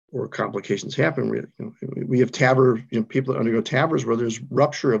 or complications happen. We have TAVR, people that undergo TAVRs where there's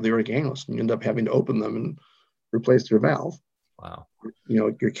rupture of the aortic annulus, and you end up having to open them and replace their valve. Wow.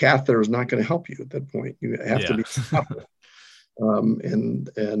 Your catheter is not going to help you at that point. You have to be careful. And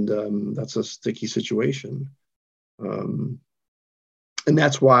that's a sticky situation. And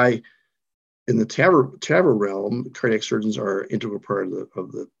that's why in the TAVR realm, cardiac surgeons are an integral part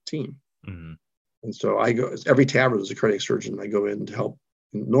of the team. And so I go, every TAVR is a cardiac surgeon. I go in to help.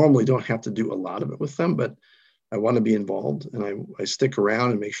 Normally don't have to do a lot of it with them, but I want to be involved, and I stick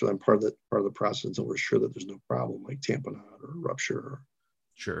around and make sure I'm part of the process until we're sure that there's no problem like tamponade or rupture.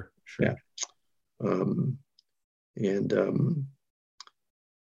 Sure. Yeah.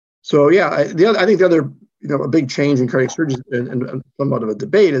 So yeah, I think the other a big change in cardiac surgery and somewhat of a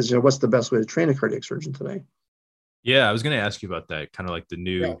debate is what's the best way to train a cardiac surgeon today? Yeah, I was going to ask you about that, kind of like the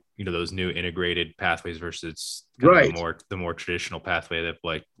new, those new integrated pathways versus kind of the more traditional pathway that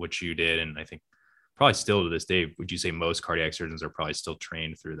like what you did. And I think probably still to this day, would you say most cardiac surgeons are probably still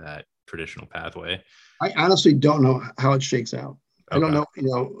trained through that traditional pathway? I honestly don't know how it shakes out. Okay. I don't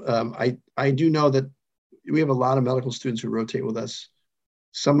know. I do know that we have a lot of medical students who rotate with us,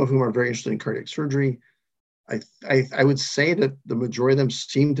 some of whom are very interested in cardiac surgery. I would say that the majority of them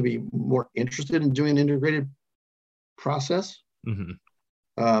seem to be more interested in doing an integrated process.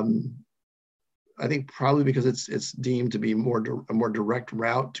 I think probably because it's deemed to be a more direct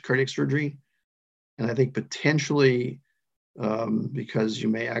route to cardiac surgery, and I think potentially because you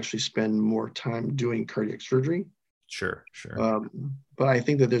may actually spend more time doing cardiac surgery. Sure. But I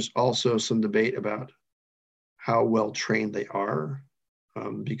think that there's also some debate about how well trained they are,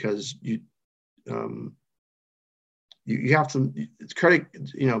 because you have to cardiac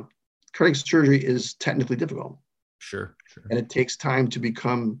surgery is technically difficult. Sure. And it takes time to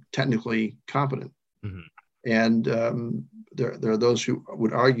become technically competent. And there are those who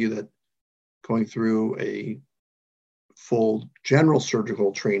would argue that going through a full general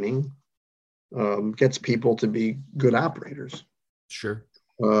surgical training gets people to be good operators. Sure.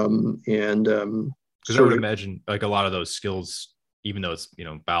 Because I would imagine like a lot of those skills, even though it's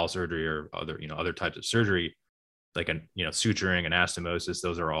bowel surgery or other types of surgery, like suturing and anastomosis,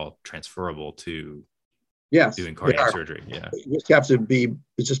 those are all transferable to doing cardiac surgery. Yeah. You just have to be,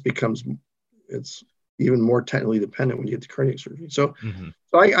 it's even more technically dependent when you get to cardiac surgery. So,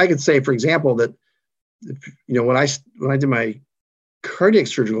 so I could say, for example, that, when I did my cardiac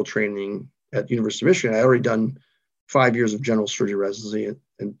surgical training at University of Michigan, I already done 5 years of general surgery residency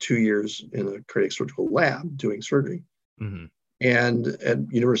and 2 years in a cardiac surgical lab doing surgery. And at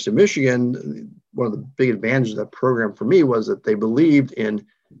University of Michigan, one of the big advantages of that program for me was that they believed in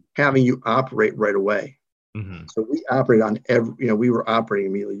having you operate right away. So we operated on we were operating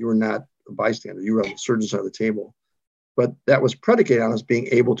immediately. You were not a bystander. You were on the surgeon's side of the table. But that was predicated on us being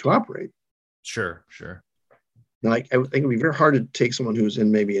able to operate. Sure. Now, I think it would be very hard to take someone who's in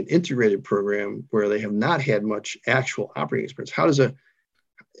maybe an integrated program where they have not had much actual operating experience.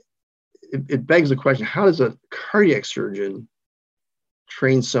 It begs the question, how does a cardiac surgeon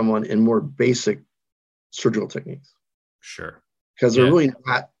train someone in more basic surgical techniques? Sure. Because they're really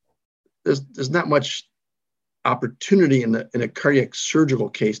not, there's not much opportunity in a cardiac surgical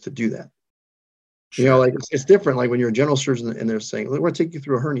case to do that. Sure. Like it's different. Like when you're a general surgeon and they're saying, we're going to take you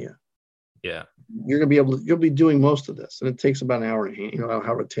through a hernia. Yeah. you're going to be you'll be doing most of this. And it takes about an hour and a half,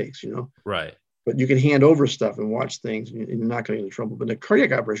 however it takes, Right. But you can hand over stuff and watch things and you're not going to get in trouble. But in a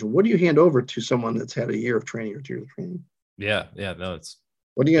cardiac operation, what do you hand over to someone that's had a year of training or 2 years of training? Yeah. Yeah. No, it's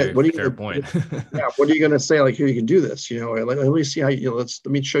what are you fair point. Yeah. What are you going to say? Like, here, you can do this, let me see how let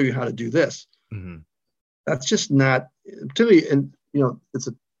me show you how to do this. Mm-hmm. That's just not, particularly, and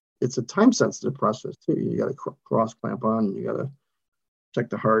it's a time sensitive process too. You got to cross clamp on, and you got to check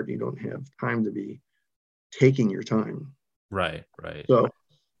the heart. You don't have time to be taking your time. Right. Right. So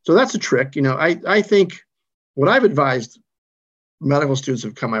that's a trick. I think what I've advised medical students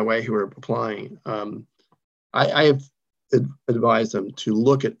who've come my way who are applying, I have advised them to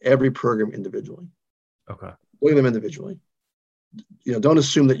look at every program individually. Okay. Look at them individually. Don't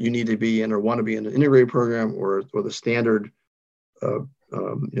assume that you need to be in or want to be in an integrated program or the standard,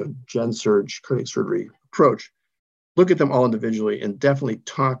 gen surge cardiac surgery approach. Look at them all individually and definitely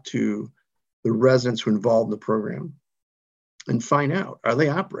talk to the residents who are involved in the program and find out, are they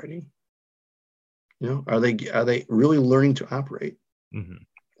operating? Are they really learning to operate?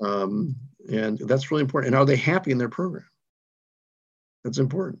 Mm-hmm. And that's really important. And are they happy in their program? That's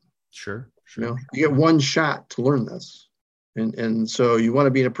important. Sure. You get one shot to learn this. And so you want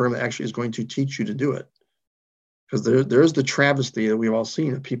to be in a program that actually is going to teach you to do it. Because there's the travesty that we've all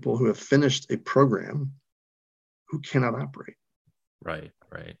seen of people who have finished a program who cannot operate. Right.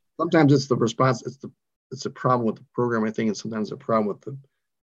 Sometimes it's the response, it's a problem with the program, I think, and sometimes a problem with the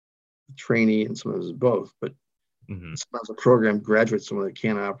trainee, and sometimes it's both. But sometimes a program graduates someone that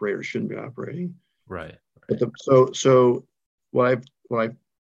can't operate or shouldn't be operating. Right. But so what I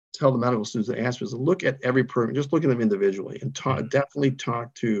tell the medical students to ask is to look at every program, just look at them individually, and definitely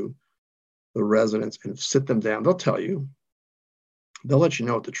talk to the residents and sit them down. They'll tell you. They'll let you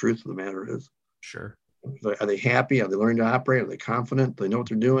know what the truth of the matter is. Sure. Are they happy? Are they learning to operate? Are they confident? Do they know what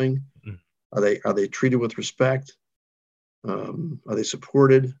they're doing? Are they treated with respect? Are they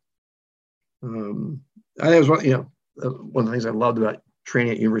supported? I think it was one of the things I loved about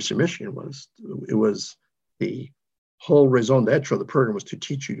training at University of Michigan was the whole raison d'etre of the program was to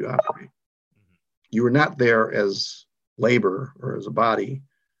teach you to operate. You were not there as labor or as a body.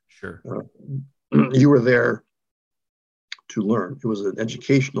 Sure. You were there to learn. It was an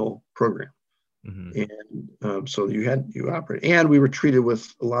educational program. And so you operate, and we were treated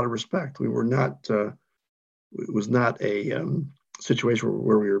with a lot of respect. We were not, it was not a situation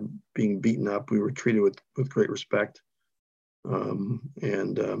where we were being beaten up. We were treated with great respect. And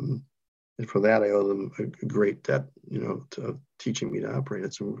for that, I owe them a great debt, to teaching me to operate.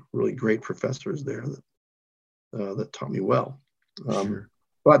 It's some really great professors there that taught me well. Sure.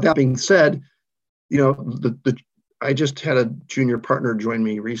 But that being said, I just had a junior partner join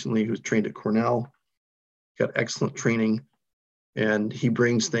me recently who's trained at Cornell, got excellent training, and he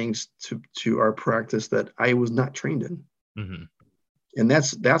brings things to our practice that I was not trained in. And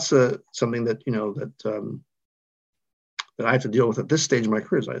that's something that that I have to deal with at this stage of my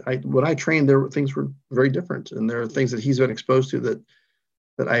career. When I trained, things were very different, and there are things that he's been exposed to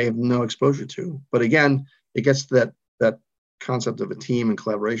that I have no exposure to. But again, it gets to that concept of a team and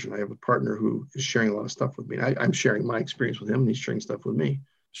collaboration. I have a partner who is sharing a lot of stuff with me. I'm sharing my experience with him, and he's sharing stuff with me.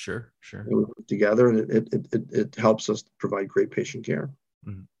 Sure. And we work together, and it helps us provide great patient care.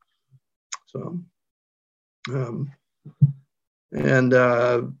 So, and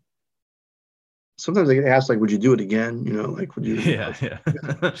sometimes I get asked, like, would you do it again? Would you? Yeah.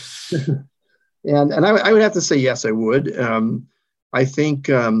 And I would have to say yes, I would. I think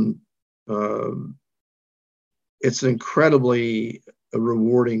it's an incredibly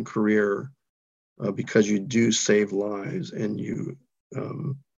rewarding career because you do save lives, and you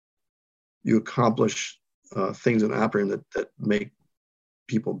accomplish things in operating that make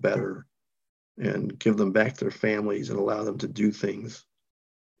people better and give them back to their families and allow them to do things.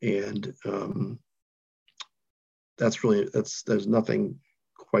 And there's nothing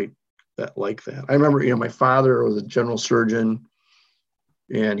quite like that. I remember, my father was a general surgeon,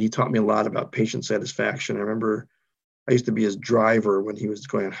 and he taught me a lot about patient satisfaction. I remember I used to be his driver when he was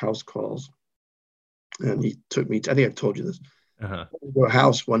going on house calls, and he took me I think I've told you this. To a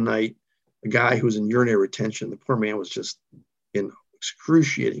house one night, a guy who was in urinary retention. The poor man was just in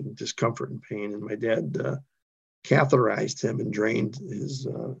excruciating discomfort and pain, and my dad catheterized him and drained his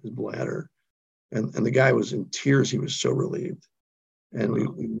bladder, and the guy was in tears. He was so relieved. And we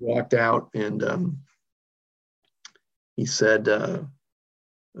walked out, and he said,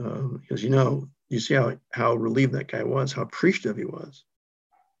 he goes, you see how relieved that guy was, how appreciative he was.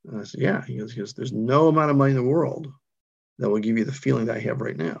 And I said, yeah. He goes, there's no amount of money in the world that will give you the feeling that I have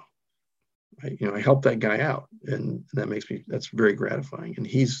right now. I helped that guy out, and that's very gratifying. And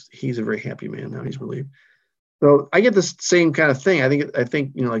he's a very happy man now. He's relieved. So I get this same kind of thing. I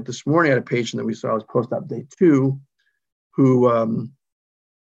think like this morning I had a patient that we saw was post-op day 2, who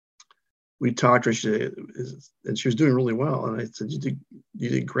we talked to her, and she was doing really well. And I said, you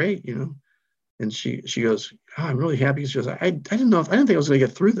did great, And she goes, oh, I'm really happy. She goes, I didn't think I was going to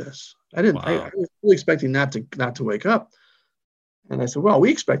get through this. I was really expecting not to wake up. And I said, well,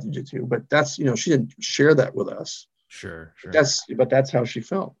 we expected you to, but that's, she didn't share that with us. Sure. But that's how she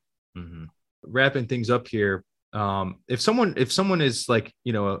felt. Mm-hmm. Wrapping things up here. If someone is like,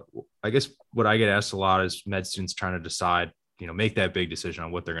 I guess what I get asked a lot is med students trying to decide, make that big decision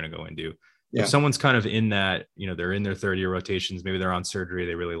on what they're going to go and do. Yeah. If someone's kind of in that, they're in their third year rotations, maybe they're on surgery,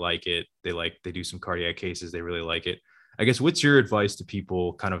 they really like it. They do some cardiac cases, they really like it. I guess, what's your advice to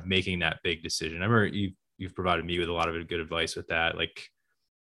people kind of making that big decision? I remember you've provided me with a lot of good advice with that. Like,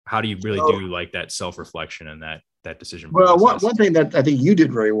 how do you really do like that self-reflection and that decision process? Well, one thing that I think you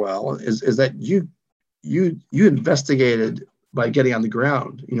did very well is that you investigated by getting on the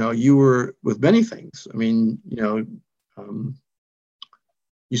ground. You were with many things. I mean,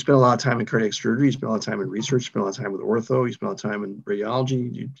 you spent a lot of time in cardiac surgery, you spent a lot of time in research, you spent a lot of time with ortho, you spent a lot of time in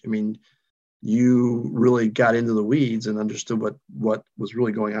radiology. You really got into the weeds and understood what was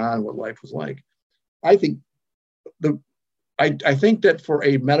really going on, what life was like. I think I think that for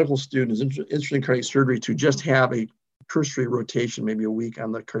a medical student who's interested in cardiac surgery, to just have a cursory rotation, maybe a week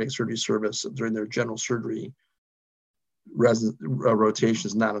on the cardiac surgery service during their general surgery rotation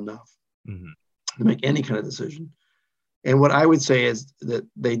is not enough to make any kind of decision. And what I would say is that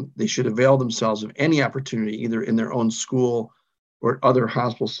they should avail themselves of any opportunity, either in their own school or other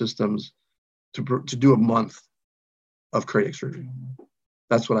hospital systems, to do a month of cardiac surgery.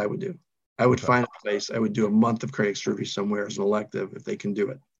 That's what I would do. I would find a place. I would do a month of cardiac surgery somewhere as an elective if they can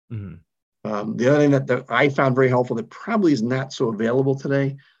do it. Mm-hmm. The other thing that I found very helpful that probably is not so available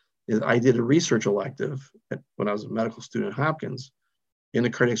today is I did a research elective when I was a medical student at Hopkins in the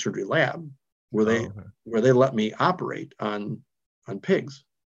cardiac surgery lab where they let me operate on pigs.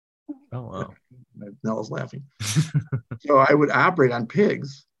 Oh, wow. Nella's laughing. So I would operate on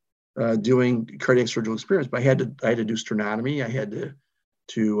pigs doing cardiac surgical experiments, but I had to do sternotomy. I had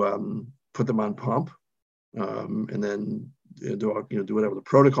to put them on pump, and then do whatever the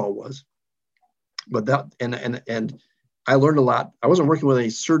protocol was. But that and I learned a lot. I wasn't working with any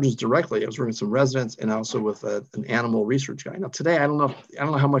surgeons directly. I was working with some residents and also with an animal research guy. Now today, I don't know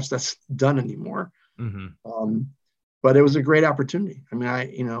how much that's done anymore. Mm-hmm. But it was a great opportunity. I mean,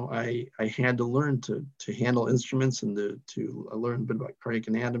 I had to learn to handle instruments and to learn a bit about cardiac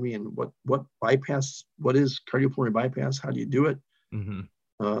anatomy and what bypass, what is cardiopulmonary bypass, how do you do it? Mm-hmm.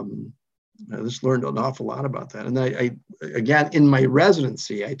 I just learned an awful lot about that. And I again, in my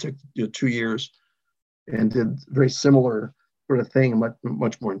residency, I took 2 years and did very similar sort of thing,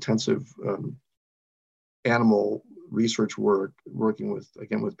 much more intensive animal research work, working with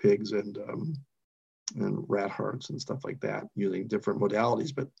pigs and rat hearts and stuff like that, using different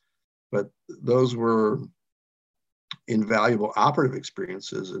modalities. But those were invaluable operative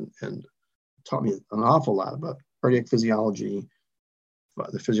experiences and taught me an awful lot about cardiac physiology,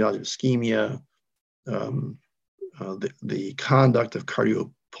 the physiology of ischemia, the conduct of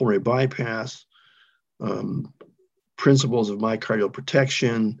cardiopulmonary bypass, principles of myocardial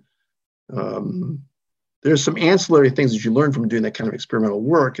protection. There's some ancillary things that you learn from doing that kind of experimental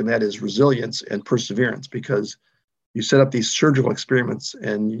work, and that is resilience and perseverance, because you set up these surgical experiments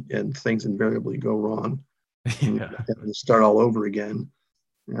and things invariably go wrong. Yeah. And start all over again.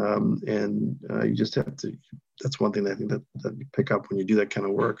 You just have to, that's one thing that I think that you pick up when you do that kind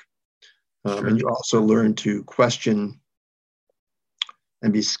of work. Sure. And you also learn to question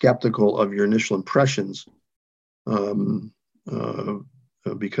and be skeptical of your initial impressions, because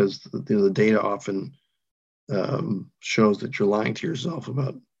the data often shows that you're lying to yourself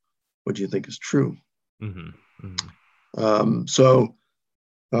about what you think is true. Mm-hmm.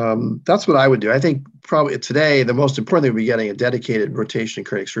 Mm-hmm. That's what I would do. I think probably today the most important thing would be getting a dedicated rotation in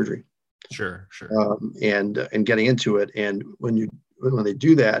cardiac surgery. Sure. And getting into it. And when they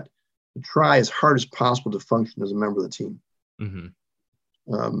do that, try as hard as possible to function as a member of the team. Mm-hmm.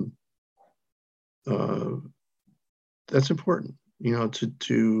 That's important. You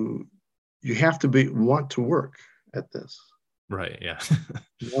have to want to work at this. Right. Yeah.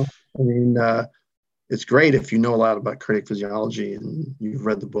 I mean, it's great if you know a lot about cardiac physiology and you've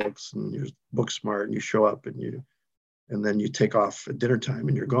read the books and you're book smart and you show up and then you take off at dinner time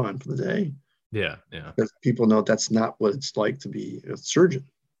and you're gone for the day. Yeah. Because people know that's not what it's like to be a surgeon.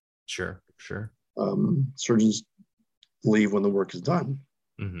 Sure. Surgeons leave when the work is done.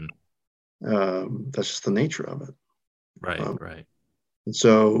 Mm-hmm. That's just the nature of it. Right, right. And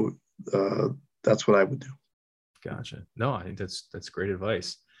so that's what I would do. Gotcha. No, I think that's great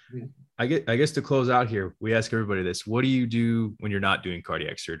advice. Yeah. I guess to close out here, we ask everybody this: what do you do when you're not doing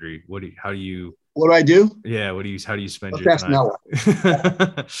cardiac surgery? What do I do? Yeah. How do you spend Let's your ask time? Noah.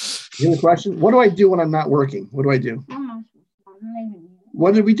 You have a question? What do I do when I'm not working? What do I do?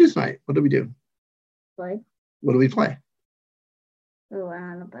 What did we do tonight? What did we do? Play. What did we play? We went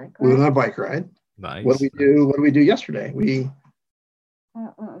on a bike ride. We went on a bike ride. Nice. What did we do? What did we do yesterday? I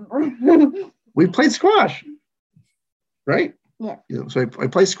don't remember. We played squash, right? Yeah. So I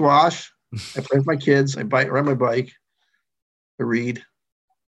play squash. I play with my kids. I ride my bike. I read.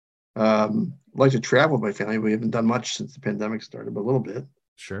 I like to travel with my family. We haven't done much since the pandemic started, but a little bit.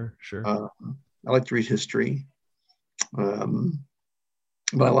 Sure. I like to read history.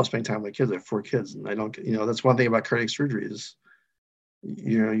 But I love spending time with my kids. I have 4 kids, and I don't. That's one thing about cardiac surgery is,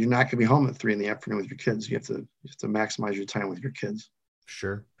 you're not going to be home at 3 p.m. with your kids. You have to maximize your time with your kids.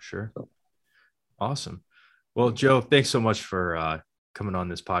 Sure. Awesome. Well, Joe, thanks so much for coming on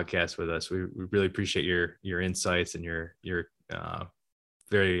this podcast with us. We really appreciate your insights and your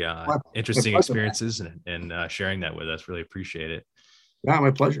very interesting experiences and sharing that with us. Really appreciate it. Yeah,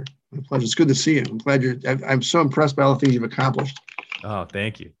 my pleasure. It's good to see you. I'm glad I'm so impressed by all the things you've accomplished. Oh,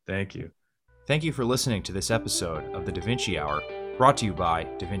 thank you. Thank you for listening to this episode of the Da Vinci Hour, brought to you by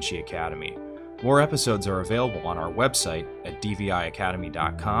Da Vinci Academy. More episodes are available on our website at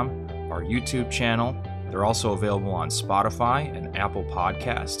dviacademy.com, our YouTube channel. They're also available on Spotify and Apple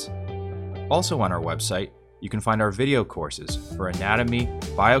Podcasts. Also on our website, you can find our video courses for anatomy,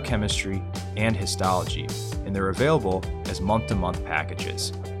 biochemistry, and histology, and they're available as month-to-month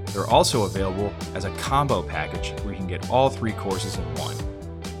packages. They're also available as a combo package where you can get all 3 courses in one.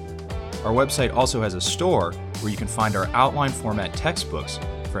 Our website also has a store where you can find our outline format textbooks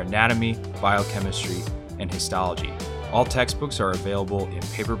for anatomy, biochemistry, and histology. All textbooks are available in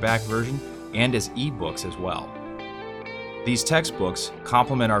paperback version and as ebooks as well. These textbooks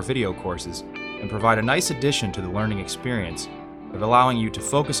complement our video courses and provide a nice addition to the learning experience of allowing you to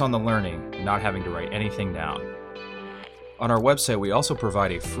focus on the learning and not having to write anything down. On our website, we also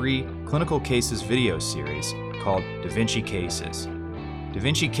provide a free clinical cases video series called Da Vinci Cases. Da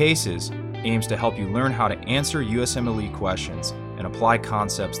Vinci Cases aims to help you learn how to answer USMLE questions and apply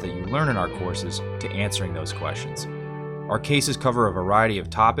concepts that you learn in our courses to answering those questions. Our cases cover a variety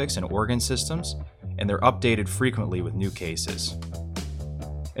of topics and organ systems, and they're updated frequently with new cases.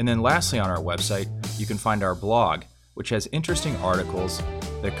 And then lastly, on our website, you can find our blog, which has interesting articles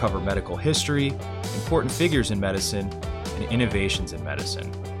that cover medical history, important figures in medicine, and innovations in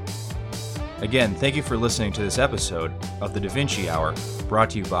medicine. Again, thank you for listening to this episode of the Da Vinci Hour, brought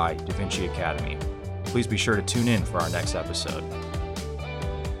to you by Da Vinci Academy. Please be sure to tune in for our next episode.